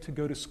 students get to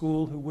go to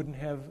school who wouldn't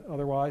have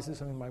otherwise. This is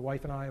something my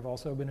wife and I have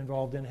also been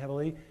involved in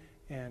heavily,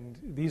 and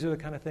these are the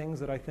kind of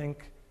things that I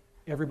think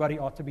everybody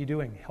ought to be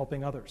doing,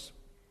 helping others.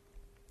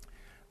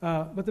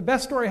 But the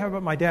best story I have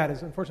about my dad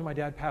is, unfortunately, my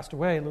dad passed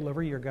away a little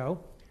over a year ago,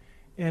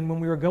 and when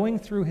we were going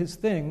through his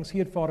things, he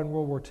had fought in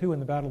World War II in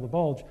the Battle of the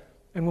Bulge,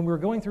 and when we were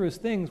going through his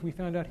things, we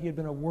found out he had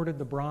been awarded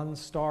the Bronze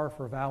Star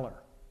for Valor.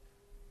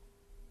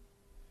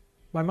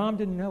 My mom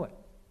didn't know it.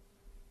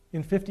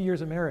 In 50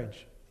 years of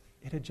marriage,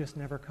 it had just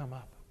never come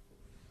up.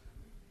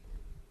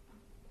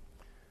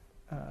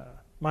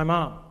 My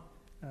mom.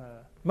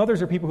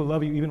 Mothers are people who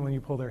love you even when you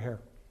pull their hair.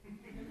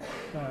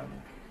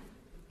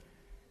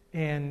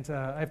 And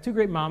I have two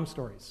great mom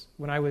stories.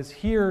 When I was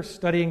here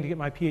studying to get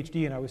my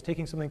PhD, and I was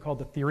taking something called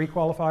the theory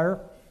qualifier,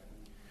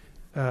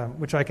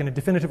 which I can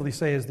definitively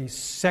say is the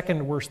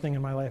second worst thing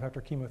in my life after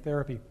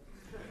chemotherapy.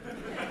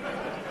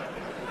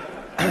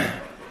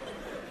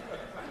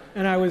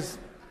 And I was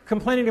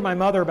complaining to my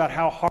mother about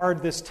how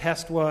hard this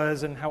test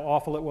was and how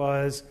awful it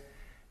was.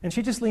 And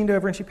she just leaned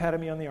over and she patted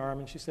me on the arm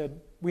and she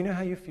said, "We know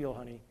how you feel,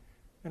 honey.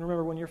 And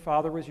remember, when your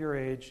father was your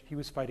age, he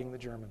was fighting the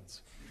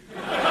Germans."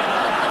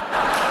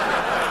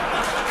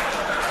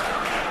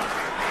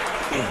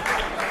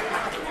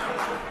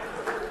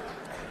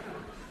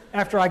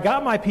 After I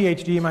got my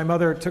PhD, my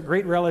mother took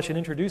great relish in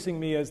introducing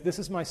me as, "This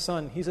is my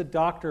son. He's a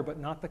doctor, but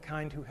not the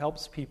kind who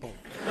helps people."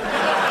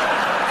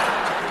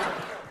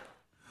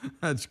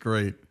 That's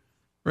great.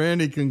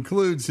 Randy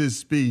concludes his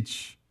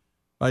speech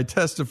by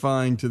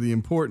testifying to the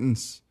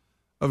importance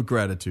of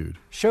gratitude.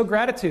 Show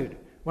gratitude.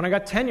 When I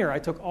got tenure, I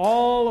took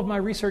all of my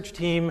research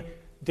team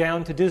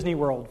down to Disney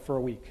World for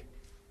a week.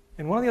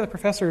 And one of the other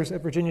professors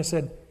at Virginia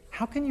said,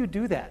 "How can you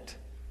do that?"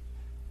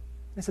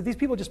 I said, "These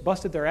people just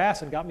busted their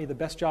ass and got me the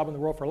best job in the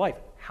world for life.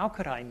 How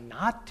could I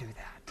not do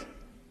that?"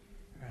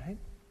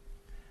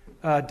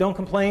 Don't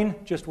complain,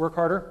 just work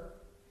harder.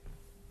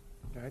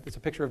 All right, there's a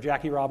picture of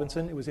Jackie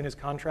Robinson. It was in his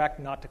contract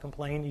not to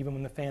complain even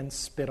when the fans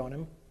spit on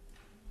him.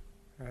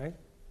 All right?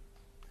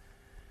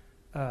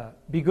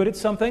 Be good at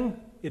something.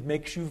 It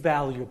makes you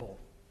valuable.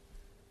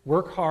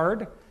 Work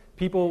hard.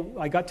 People,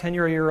 I got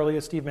tenure a year early,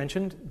 as Steve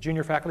mentioned.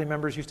 Junior faculty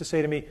members used to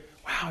say to me,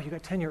 wow, you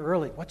got tenure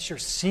early. What's your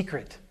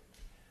secret?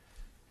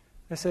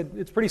 I said,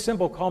 it's pretty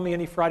simple. Call me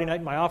any Friday night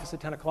in my office at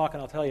 10 o'clock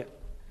and I'll tell you.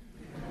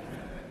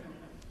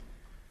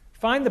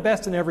 Find the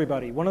best in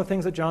everybody. One of the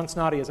things that John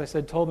Snoddy, as I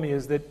said, told me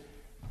is that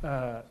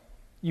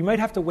you might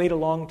have to wait a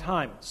long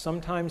time,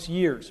 sometimes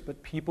years,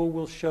 but people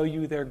will show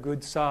you their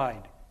good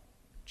side.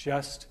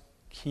 Just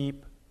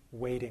keep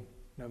waiting,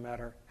 no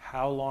matter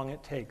how long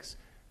it takes.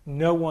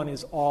 No one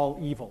is all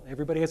evil.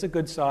 Everybody has a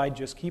good side.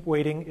 Just keep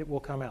waiting. It will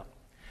come out.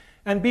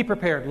 And be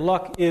prepared.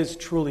 Luck is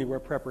truly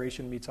where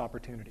preparation meets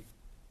opportunity.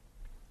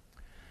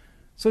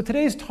 So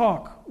today's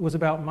talk was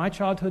about my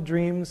childhood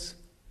dreams,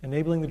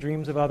 enabling the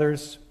dreams of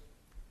others,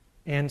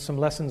 and some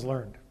lessons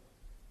learned.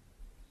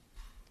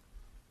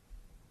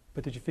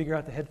 But did you figure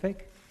out the head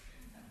fake?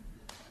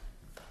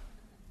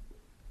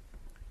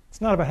 It's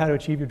not about how to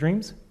achieve your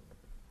dreams.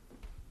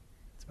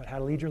 It's about how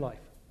to lead your life.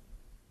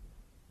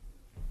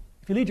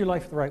 If you lead your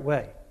life the right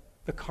way,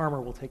 the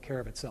karma will take care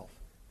of itself.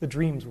 The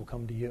dreams will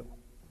come to you.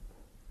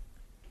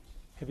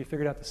 Have you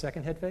figured out the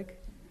second head fake?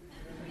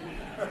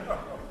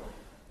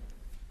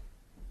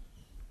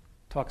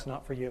 Talk's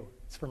not for you.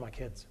 It's for my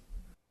kids.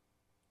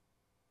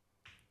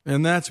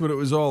 And that's what it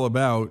was all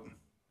about,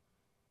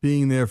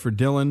 being there for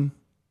Dylan,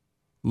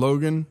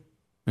 Logan,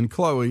 and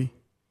Chloe,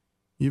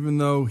 even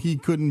though he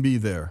couldn't be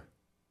there.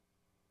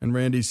 And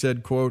Randy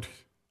said, quote,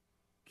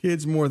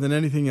 kids more than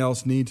anything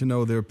else need to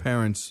know their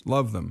parents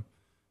love them.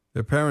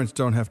 Their parents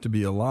don't have to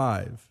be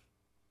alive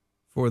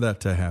for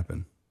that to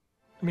happen.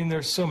 I mean,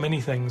 there's so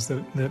many things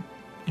that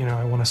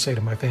I want to say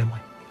to my family.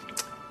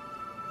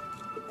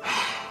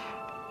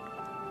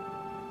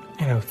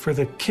 For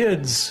the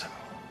kids,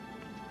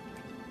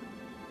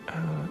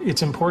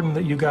 it's important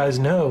that you guys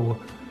know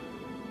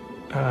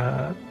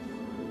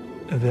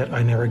that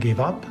I never gave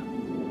up,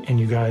 and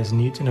you guys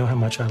need to know how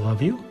much I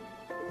love you,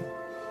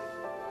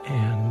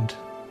 and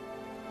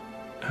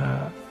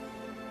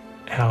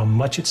how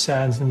much it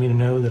saddens me to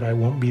know that I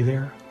won't be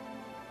there.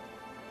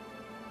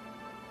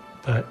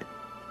 But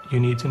you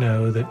need to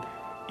know that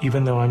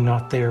even though I'm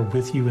not there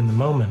with you in the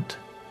moment,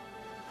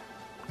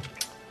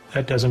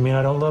 that doesn't mean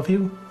I don't love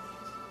you.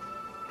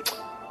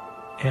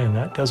 And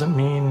that doesn't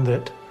mean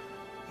that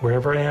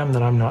wherever I am,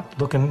 that I'm not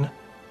looking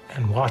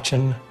and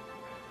watching.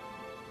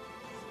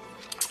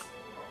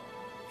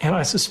 And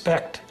I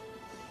suspect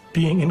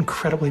being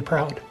incredibly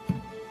proud.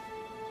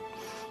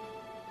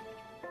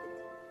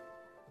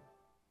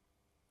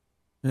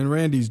 And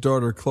Randy's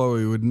daughter,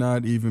 Chloe, would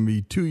not even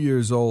be 2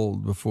 years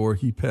old before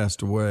he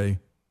passed away.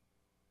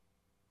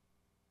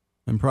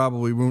 And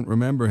probably won't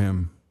remember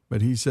him.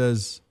 But he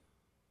says,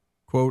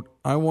 quote,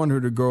 I want her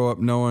to grow up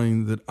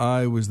knowing that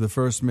I was the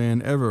first man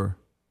ever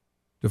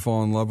to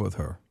fall in love with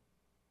her.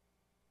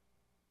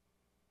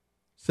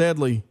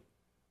 Sadly,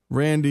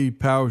 Randy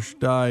Pausch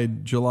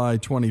died July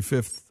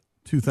 25th,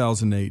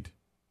 2008.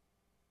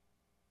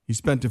 He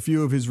spent a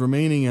few of his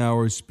remaining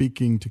hours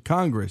speaking to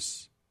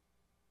Congress.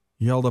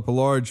 He held up a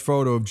large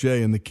photo of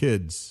Jay and the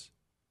kids.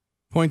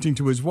 Pointing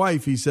to his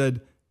wife, he said,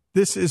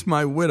 "This is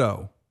my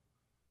widow."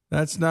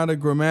 That's not a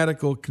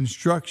grammatical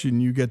construction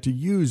you get to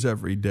use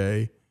every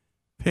day.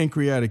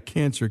 Pancreatic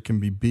cancer can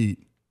be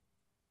beat,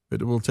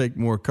 but it will take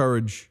more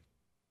courage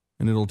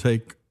and it'll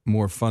take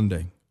more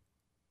funding.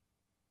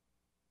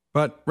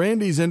 But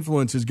Randy's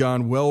influence has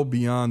gone well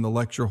beyond the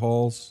lecture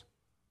halls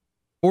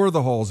or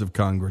the halls of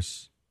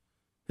Congress.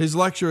 His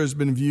lecture has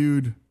been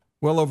viewed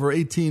well over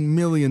 18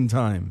 million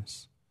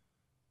times.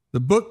 The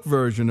book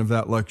version of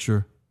that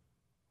lecture,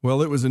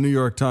 well, it was a New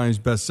York Times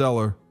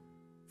bestseller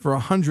for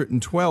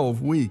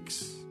 112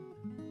 weeks.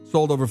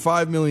 Sold over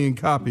 5 million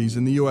copies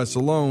in the U.S.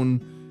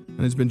 alone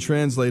and has been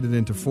translated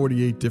into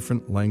 48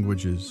 different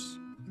languages.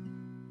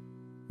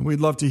 And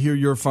we'd love to hear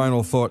your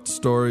final thought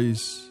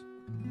stories.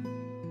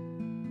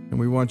 And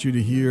we want you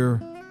to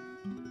hear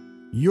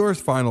your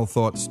final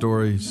thought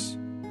stories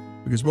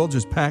because we'll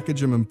just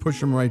package them and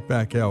push them right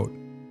back out.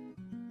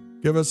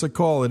 Give us a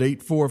call at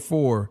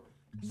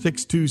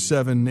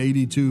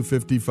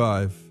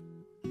 844-627-8255.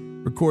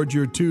 Record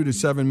your 2 to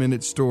 7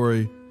 minute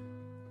story.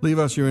 Leave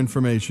us your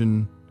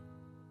information.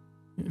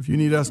 If you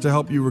need us to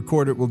help you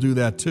record it, we'll do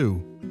that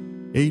too.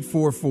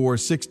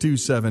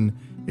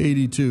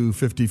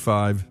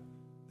 844-627-8255.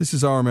 This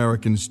is Our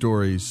American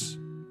Stories.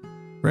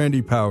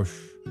 Randy Pausch.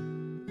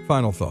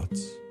 Final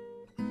thoughts.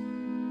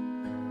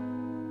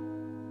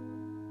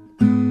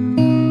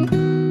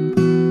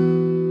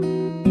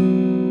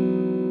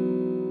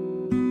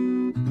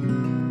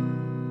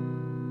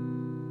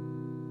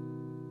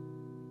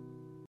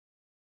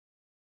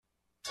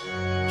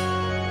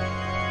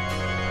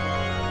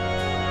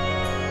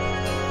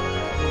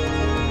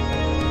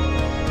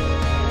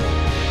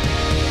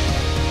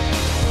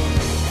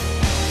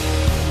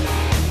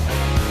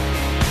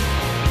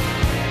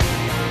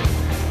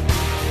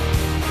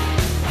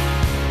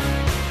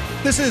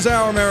 This is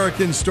Our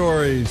American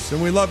Stories,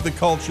 and we love the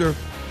culture.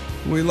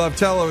 We love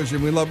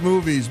television. We love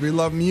movies. We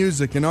love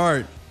music and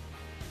art.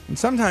 And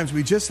sometimes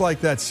we just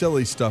like that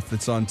silly stuff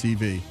that's on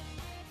TV.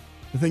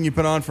 The thing you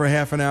put on for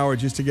half an hour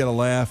just to get a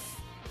laugh.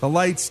 The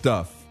light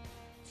stuff.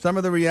 Some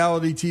of the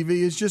reality TV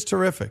is just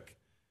terrific.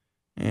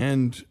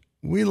 And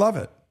we love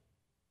it.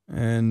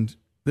 And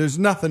there's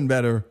nothing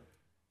better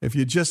if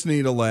you just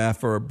need a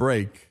laugh or a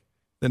break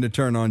than to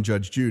turn on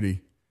Judge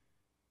Judy.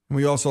 And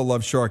we also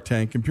love Shark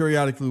Tank. And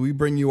periodically we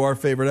bring you our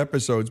favorite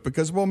episodes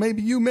because, well,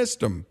 maybe you missed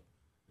them.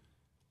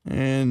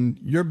 And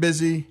you're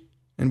busy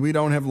and we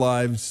don't have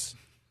lives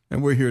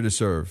and we're here to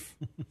serve.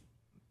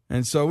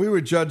 And so we were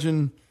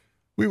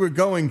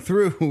going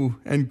through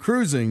and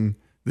cruising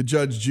the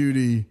Judge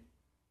Judy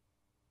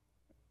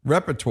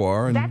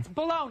repertoire. And that's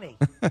baloney.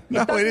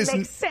 No, it doesn't it isn't.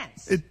 make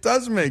sense. It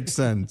does make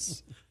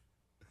sense.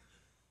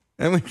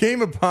 And we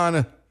came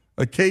upon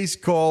a case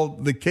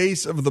called the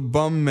Case of the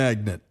Bum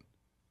Magnet.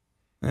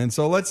 And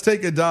so let's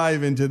take a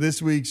dive into this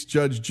week's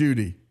Judge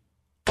Judy.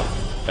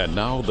 And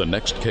now the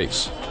next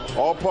case.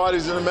 All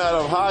parties in the matter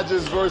of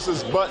Hodges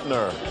versus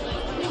Butner.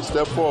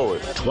 Step forward.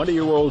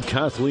 20-year-old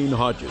Kathleen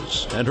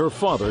Hodges and her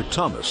father,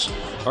 Thomas,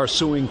 are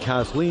suing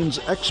Kathleen's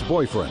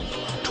ex-boyfriend,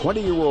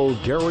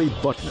 20-year-old Gary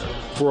Butner,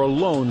 for a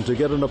loan to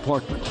get an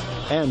apartment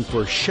and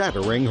for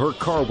shattering her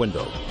car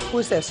window.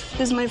 Who's this?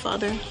 This is my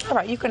father. All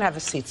right, you can have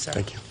a seat, sir.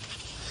 Thank you.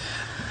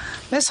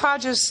 Miss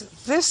Hodges,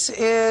 this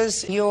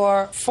is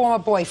your former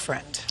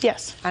boyfriend.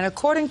 Yes. And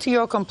according to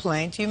your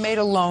complaint, you made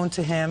a loan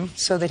to him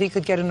so that he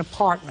could get an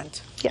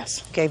apartment.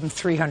 Yes. Gave him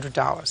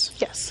 $300.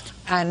 Yes.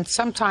 And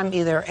sometime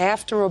either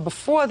after or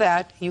before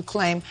that, you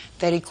claim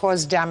that he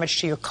caused damage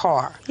to your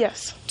car.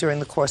 Yes. During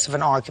the course of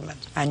an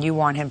argument. And you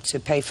want him to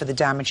pay for the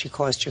damage he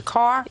caused your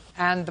car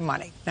and the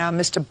money. Now,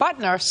 Mr.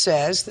 Butner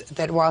says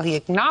that while he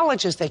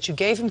acknowledges that you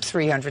gave him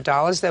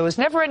 $300, there was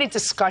never any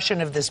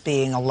discussion of this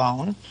being a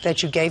loan,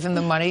 that you gave him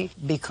the money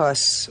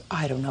because,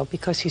 I don't know,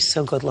 because he's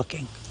so good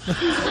looking.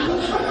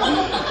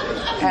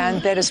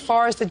 And that as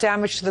far as the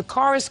damage to the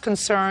car is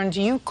concerned,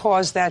 you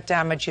caused that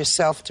damage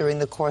yourself during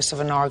the course of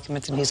an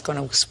argument, and he's going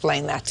to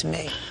explain that to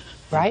me.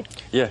 Right?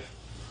 Yeah.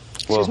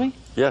 Excuse me?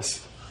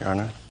 Yes, Your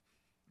Honor.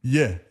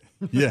 Yeah.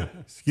 Yeah.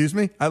 Excuse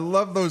me? I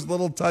love those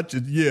little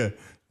touches. Yeah.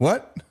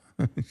 What?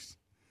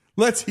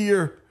 Let's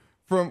hear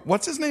from,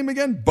 what's his name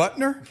again?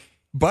 Butner?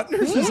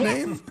 Butner's his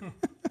name?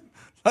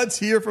 Let's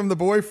hear from the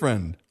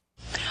boyfriend.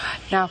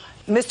 Now,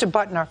 Mr.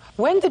 Butner,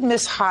 when did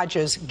Miss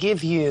Hodges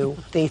give you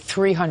the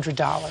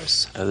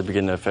 $300? At the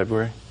beginning of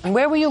February. And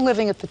where were you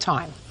living at the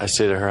time? I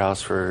stayed at her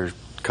house for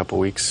a couple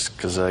weeks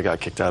because I got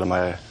kicked out of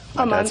my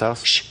dad's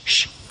house.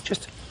 Shh.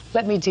 Just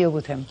let me deal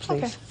with him,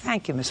 please. Okay.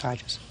 Thank you, Miss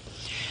Hodges.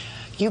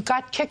 You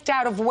got kicked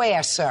out of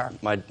where, sir?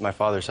 My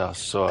father's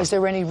house. So Is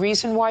there any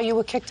reason why you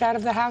were kicked out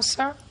of the house,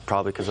 sir?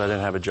 probably because I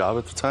didn't have a job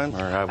at the time,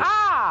 or have.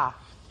 Ah!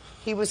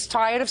 He was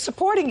tired of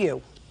supporting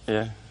you.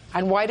 Yeah,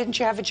 And why didn't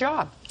you have a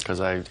job? because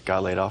I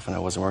got laid off and I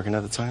wasn't working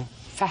at the time.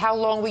 For how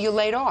long were you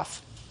laid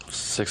off?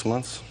 6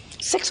 months.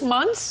 6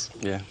 months?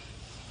 Yeah.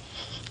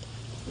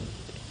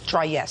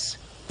 Try yes.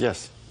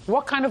 Yes.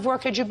 What kind of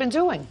work had you been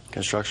doing?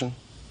 Construction.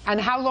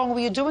 And how long were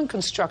you doing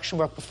construction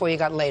work before you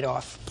got laid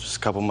off? Just a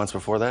couple months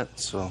before that,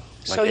 so like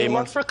So 8 you worked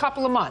months. for a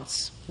couple of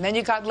months. And then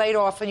you got laid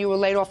off, and you were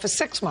laid off for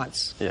 6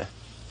 months. Yeah.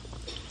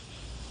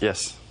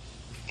 Yes.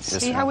 Yes,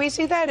 See ma'am. how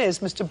easy that is,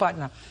 Mr.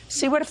 Butner?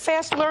 See what a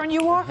fast learner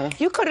you are?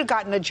 You could have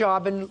gotten a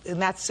job in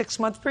that 6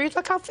 month period.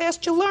 Look how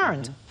fast you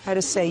learned how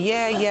to say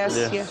yeah, yes,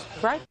 Yeah. yes,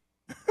 right?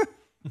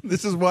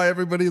 This is why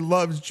everybody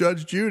loves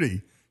Judge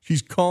Judy.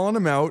 She's calling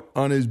him out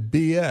on his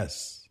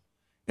BS.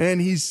 And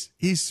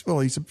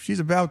she's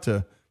about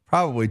to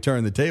probably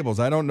turn the tables.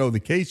 I don't know the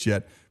case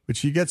yet, but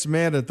she gets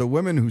mad at the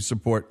women who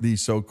support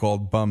these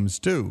so-called bums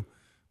too.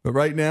 But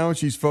right now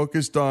she's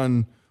focused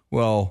on,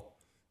 well,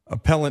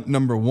 appellant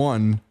number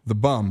one, the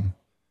bum.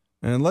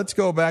 And let's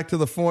go back to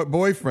the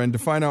boyfriend to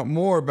find out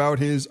more about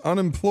his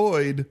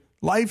unemployed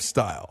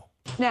lifestyle.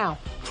 Now,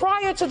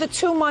 prior to the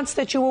 2 months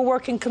that you were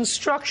working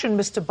construction,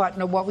 Mr.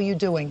 Butner, what were you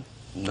doing?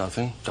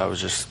 Nothing. I was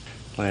just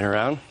laying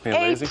around, being A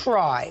lazy.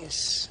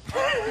 prize.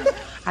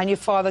 And your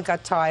father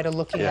got tired of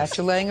looking Yes. at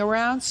you laying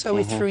around, so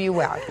he threw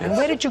you out. And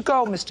where did you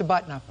go, Mr.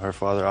 Butner? Her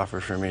father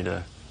offered for me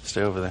to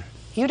stay over there.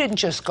 You didn't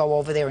just go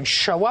over there and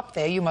show up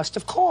there. You must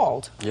have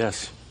called.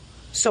 Yes.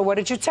 So what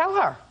did you tell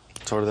her?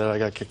 Told her that I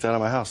got kicked out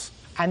of my house.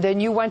 And then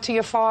you went to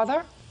your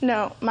father?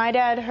 No, my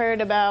dad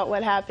heard about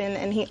what happened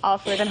and he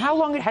offered. And how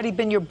long had he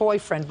been your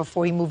boyfriend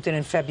before he moved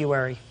in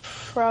February?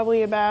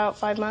 Probably about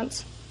 5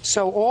 months.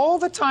 So all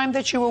the time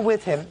that you were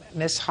with him,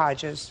 Miss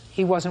Hodges,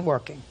 he wasn't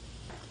working.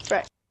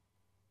 Right.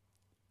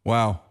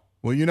 Wow.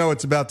 Well, you know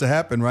what's about to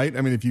happen, right?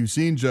 I mean, if you've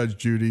seen Judge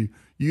Judy,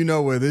 you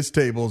know where this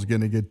table is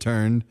going to get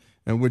turned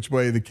and which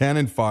way the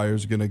cannon fire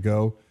is going to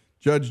go.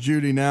 Judge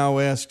Judy now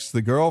asks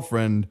the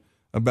girlfriend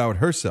about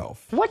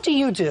herself. What do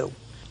you do?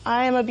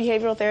 I am a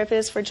behavioral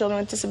therapist for children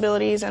with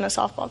disabilities and a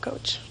softball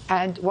coach.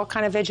 And what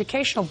kind of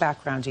educational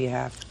background do you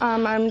have?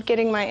 I'm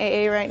getting my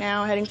AA right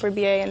now, heading for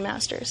BA and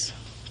Masters.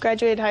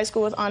 Graduated high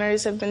school with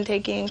honors, have been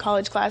taking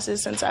college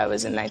classes since I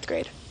was in 9th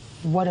grade.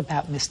 What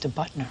about Mr.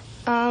 Butner?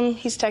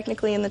 He's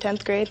technically in the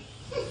 10th grade.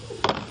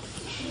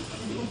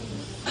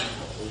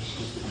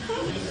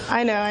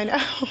 I know.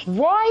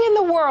 Why in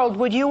the world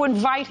would you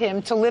invite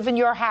him to live in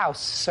your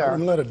house, sir? I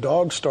wouldn't let a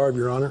dog starve,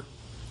 Your Honor.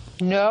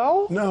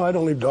 No? No, I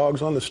don't leave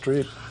dogs on the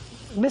street.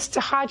 Mr.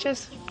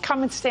 Hodges,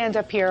 come and stand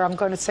up here. I'm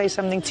going to say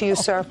something to you,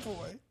 sir.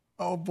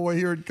 Oh, boy,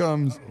 here it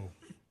comes.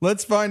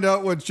 Let's find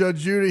out what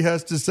Judge Judy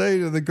has to say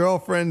to the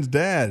girlfriend's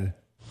dad.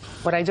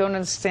 What I don't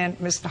understand,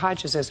 Mr.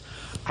 Hodges, is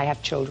I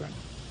have children.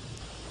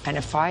 And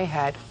if I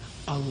had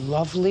a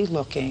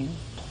lovely-looking,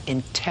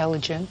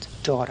 intelligent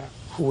daughter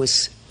who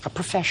was a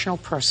professional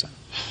person,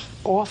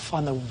 off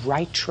on the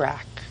right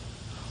track,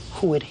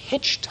 who had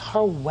hitched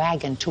her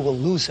wagon to a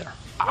loser,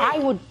 I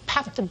would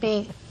have to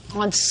be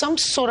on some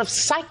sort of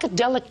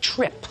psychedelic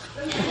trip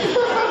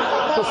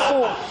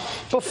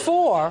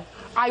before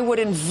I would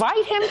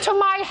invite him to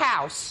my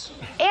house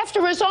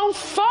after his own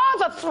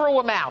father threw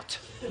him out.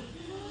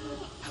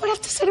 I would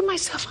have to say to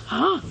myself,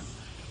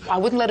 I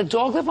wouldn't let a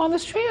dog live on the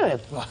street.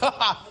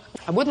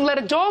 I wouldn't let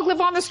a dog live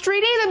on the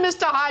street either,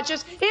 Mr.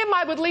 Hodges. Him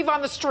I would leave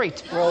on the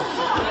street. Well,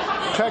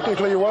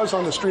 technically he was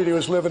on the street. He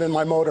was living in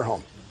my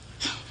motorhome.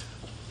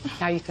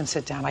 Now you can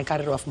sit down. I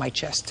got it off my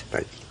chest.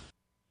 Right.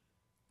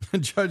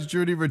 Judge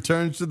Judy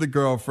returns to the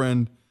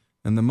girlfriend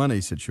and the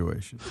money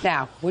situation.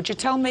 Now, would you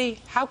tell me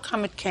how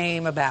come it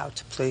came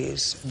about,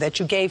 please, that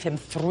you gave him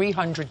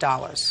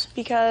 $300?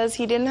 Because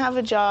he didn't have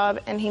a job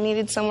and he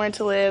needed somewhere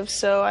to live,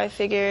 so I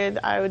figured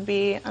I would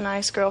be a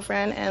nice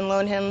girlfriend and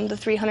loan him the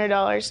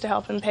 $300 to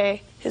help him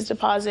pay his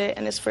deposit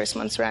and his first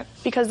month's rent.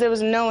 Because there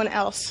was no one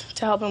else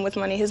to help him with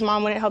money. His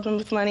mom wouldn't help him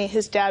with money.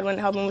 His dad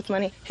wouldn't help him with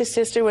money. His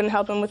sister wouldn't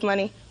help him with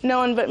money. No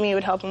one but me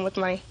would help him with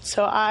money.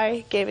 So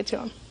I gave it to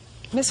him.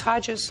 Miss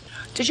Hodges,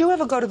 did you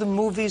ever go to the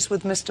movies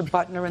with Mr.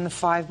 Butner in the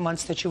 5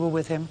 months that you were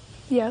with him?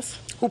 Yes.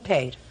 Who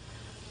paid?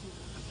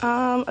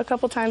 A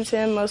couple times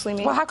him, mostly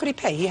me. Well, how could he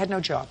pay? He had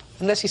no job,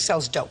 unless he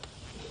sells dope.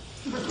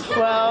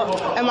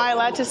 Well, am I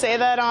allowed to say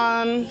that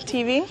on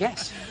TV?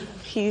 Yes.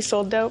 He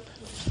sold dope.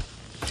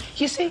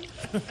 You see,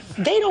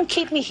 they don't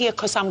keep me here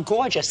because I'm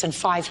gorgeous and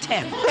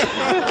 5'10".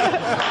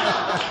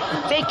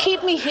 They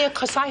keep me here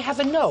because I have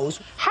a nose.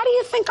 How do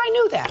you think I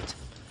knew that?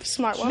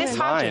 Smart woman. Miss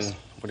Hodges.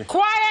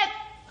 Quiet!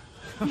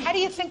 How do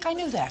you think I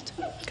knew that?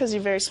 Because you're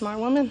a very smart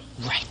woman.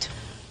 Right.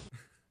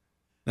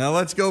 Now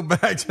let's go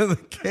back to the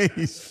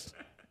case.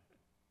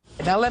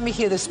 Now let me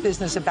hear this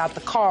business about the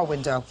car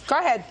window. Go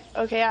ahead.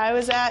 Okay, I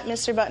was at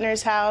Mr.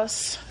 Butner's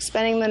house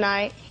spending the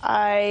night.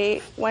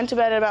 I went to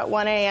bed at about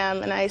 1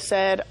 a.m. and I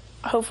said,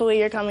 hopefully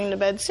you're coming to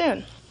bed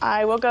soon.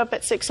 I woke up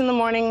at 6 in the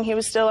morning. He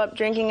was still up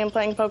drinking and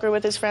playing poker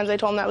with his friends. I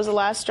told him that was the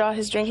last straw.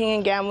 His drinking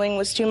and gambling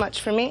was too much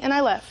for me, and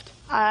I left.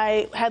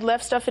 I had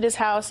left stuff at his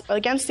house.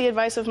 Against the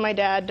advice of my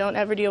dad, don't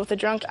ever deal with a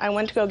drunk, I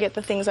went to go get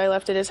the things I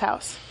left at his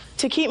house.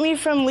 To keep me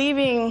from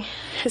leaving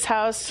his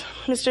house,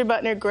 Mr.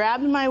 Butner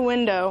grabbed my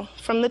window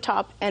from the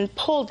top and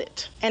pulled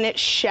it, and it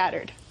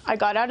shattered. I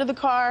got out of the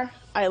car,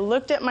 I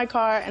looked at my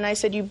car, and I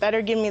said, you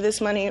better give me this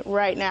money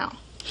right now.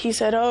 He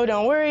said, oh,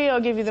 don't worry,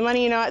 I'll give you the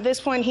money. You know, at this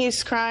point,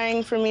 he's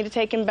crying for me to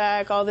take him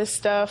back, all this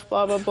stuff,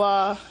 blah, blah,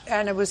 blah.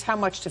 And it was how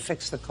much to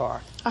fix the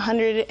car?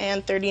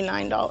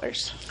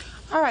 $139.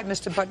 All right,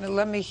 Mr. Butner,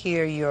 let me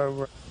hear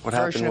your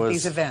version of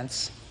these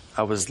events.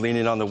 I was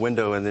leaning on the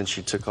window, and then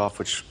she took off,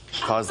 which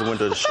caused the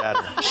window to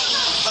shatter.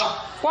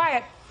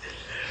 Quiet.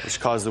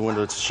 Which caused the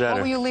window to shatter.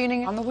 What were you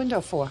leaning on the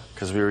window for?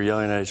 Because we were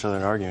yelling at each other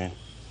and arguing.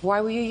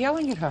 Why were you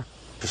yelling at her?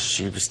 Because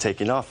she was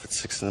taking off at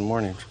 6 in the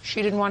morning.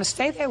 She didn't want to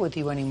stay there with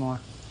you anymore.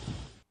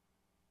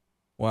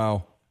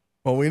 Wow.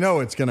 Well, we know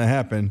it's going to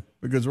happen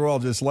because we're all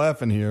just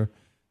laughing here.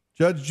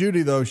 Judge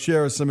Judy, though,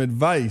 shares some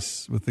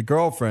advice with the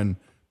girlfriend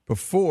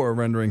before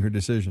rendering her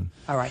decision.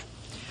 All right.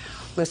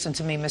 Listen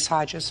to me, Miss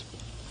Hodges.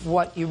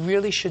 What you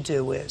really should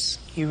do is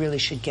you really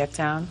should get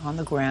down on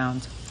the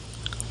ground,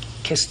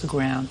 kiss the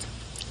ground,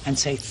 and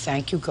say,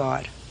 thank you,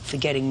 God, for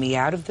getting me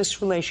out of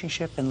this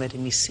relationship and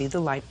letting me see the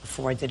light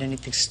before I did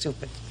anything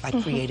stupid, like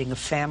creating a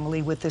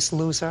family with this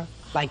loser,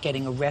 like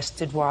getting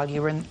arrested while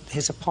you're in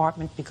his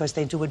apartment because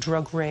they do a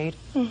drug raid,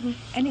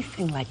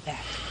 anything like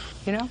that,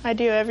 you know? I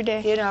do every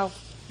day. You know,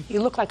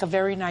 you look like a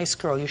very nice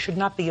girl. You should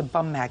not be a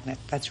bum magnet.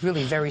 That's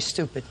really very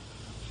stupid.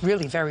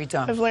 Really very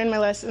dumb. I've learned my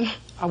lesson.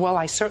 Well,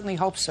 I certainly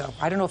hope so.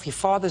 I don't know if your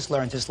father's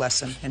learned his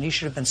lesson, and he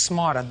should have been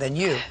smarter than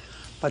you.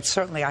 But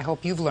certainly, I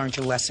hope you've learned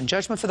your lesson.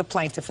 Judgment for the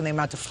plaintiff in the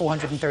amount of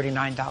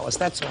 $439.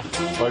 That's all.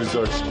 Parties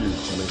are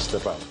excused. You may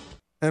step out.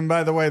 And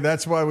by the way,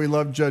 that's why we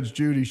love Judge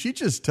Judy. She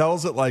just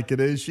tells it like it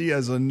is. She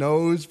has a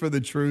nose for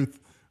the truth.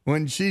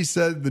 When she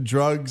said the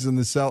drugs and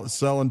the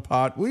selling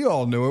pot, we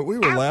all knew it. We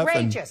were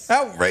laughing.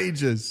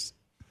 Outrageous.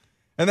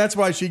 And that's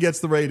why she gets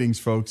the ratings,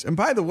 folks. And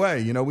by the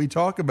way, you know, we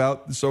talk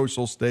about the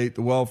social state,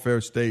 the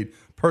welfare state,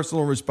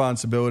 personal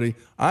responsibility.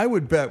 I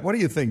would bet, what do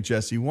you think,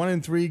 Jesse? 1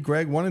 in 3,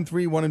 Greg, 1 in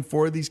 3, 1 in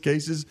 4 of these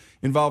cases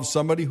involve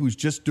somebody who's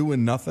just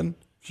doing nothing,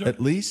 at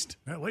least?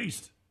 At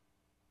least.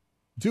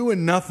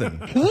 Doing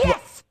nothing.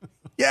 Yes!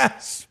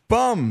 Yes,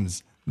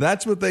 bums.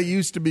 That's what they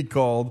used to be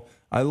called.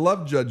 I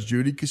love Judge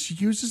Judy because she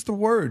uses the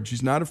word.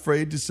 She's not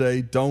afraid to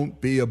say,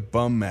 don't be a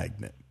bum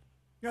magnet.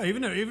 Yeah,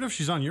 even if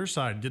she's on your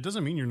side, it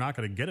doesn't mean you're not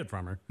going to get it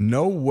from her.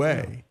 No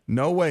way.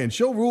 No way. And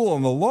she'll rule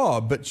on the law,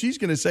 but she's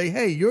going to say,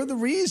 hey, you're the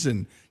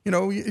reason. You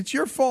know, it's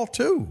your fault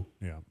too.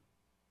 Yeah.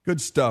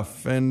 Good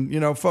stuff. And, you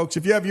know, folks,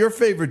 if you have your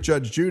favorite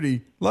Judge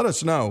Judy, let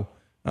us know.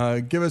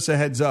 Give us a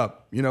heads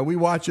up. You know, we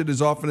watch it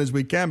as often as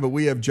we can, but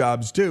we have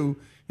jobs too.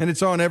 And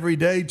it's on every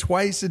day,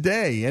 twice a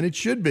day. And it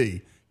should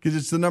be, because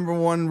it's the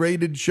 #1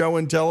 rated show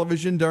in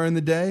television during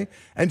the day.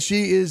 And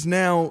she is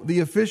now the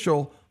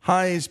official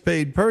highest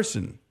paid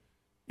person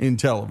in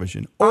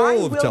television.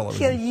 All of television. I will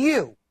kill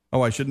you.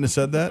 Oh, I shouldn't have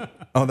said that?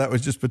 Oh, that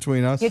was just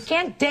between us? You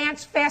can't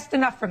dance fast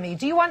enough for me.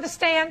 Do you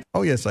understand?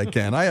 Oh, yes, I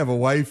can. I have a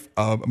wife,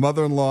 a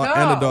mother-in-law,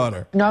 and a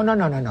daughter.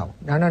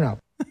 No.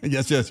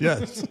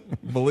 Yes.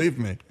 Believe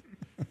me.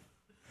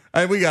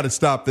 And we got to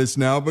stop this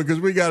now because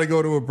we got to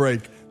go to a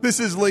break. This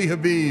is Lee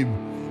Habib,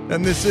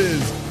 and this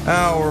is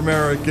Our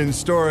American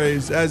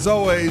Stories. As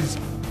always,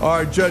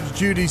 our Judge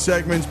Judy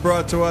segments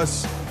brought to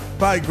us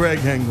by Greg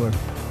Hengler.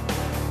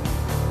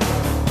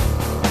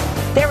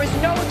 There is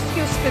no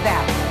excuse for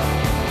that.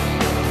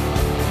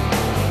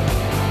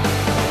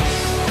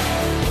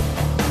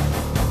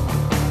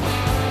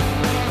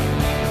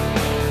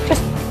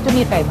 Just do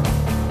me a favor.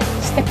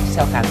 Step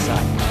yourself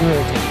outside. You're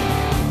irritating.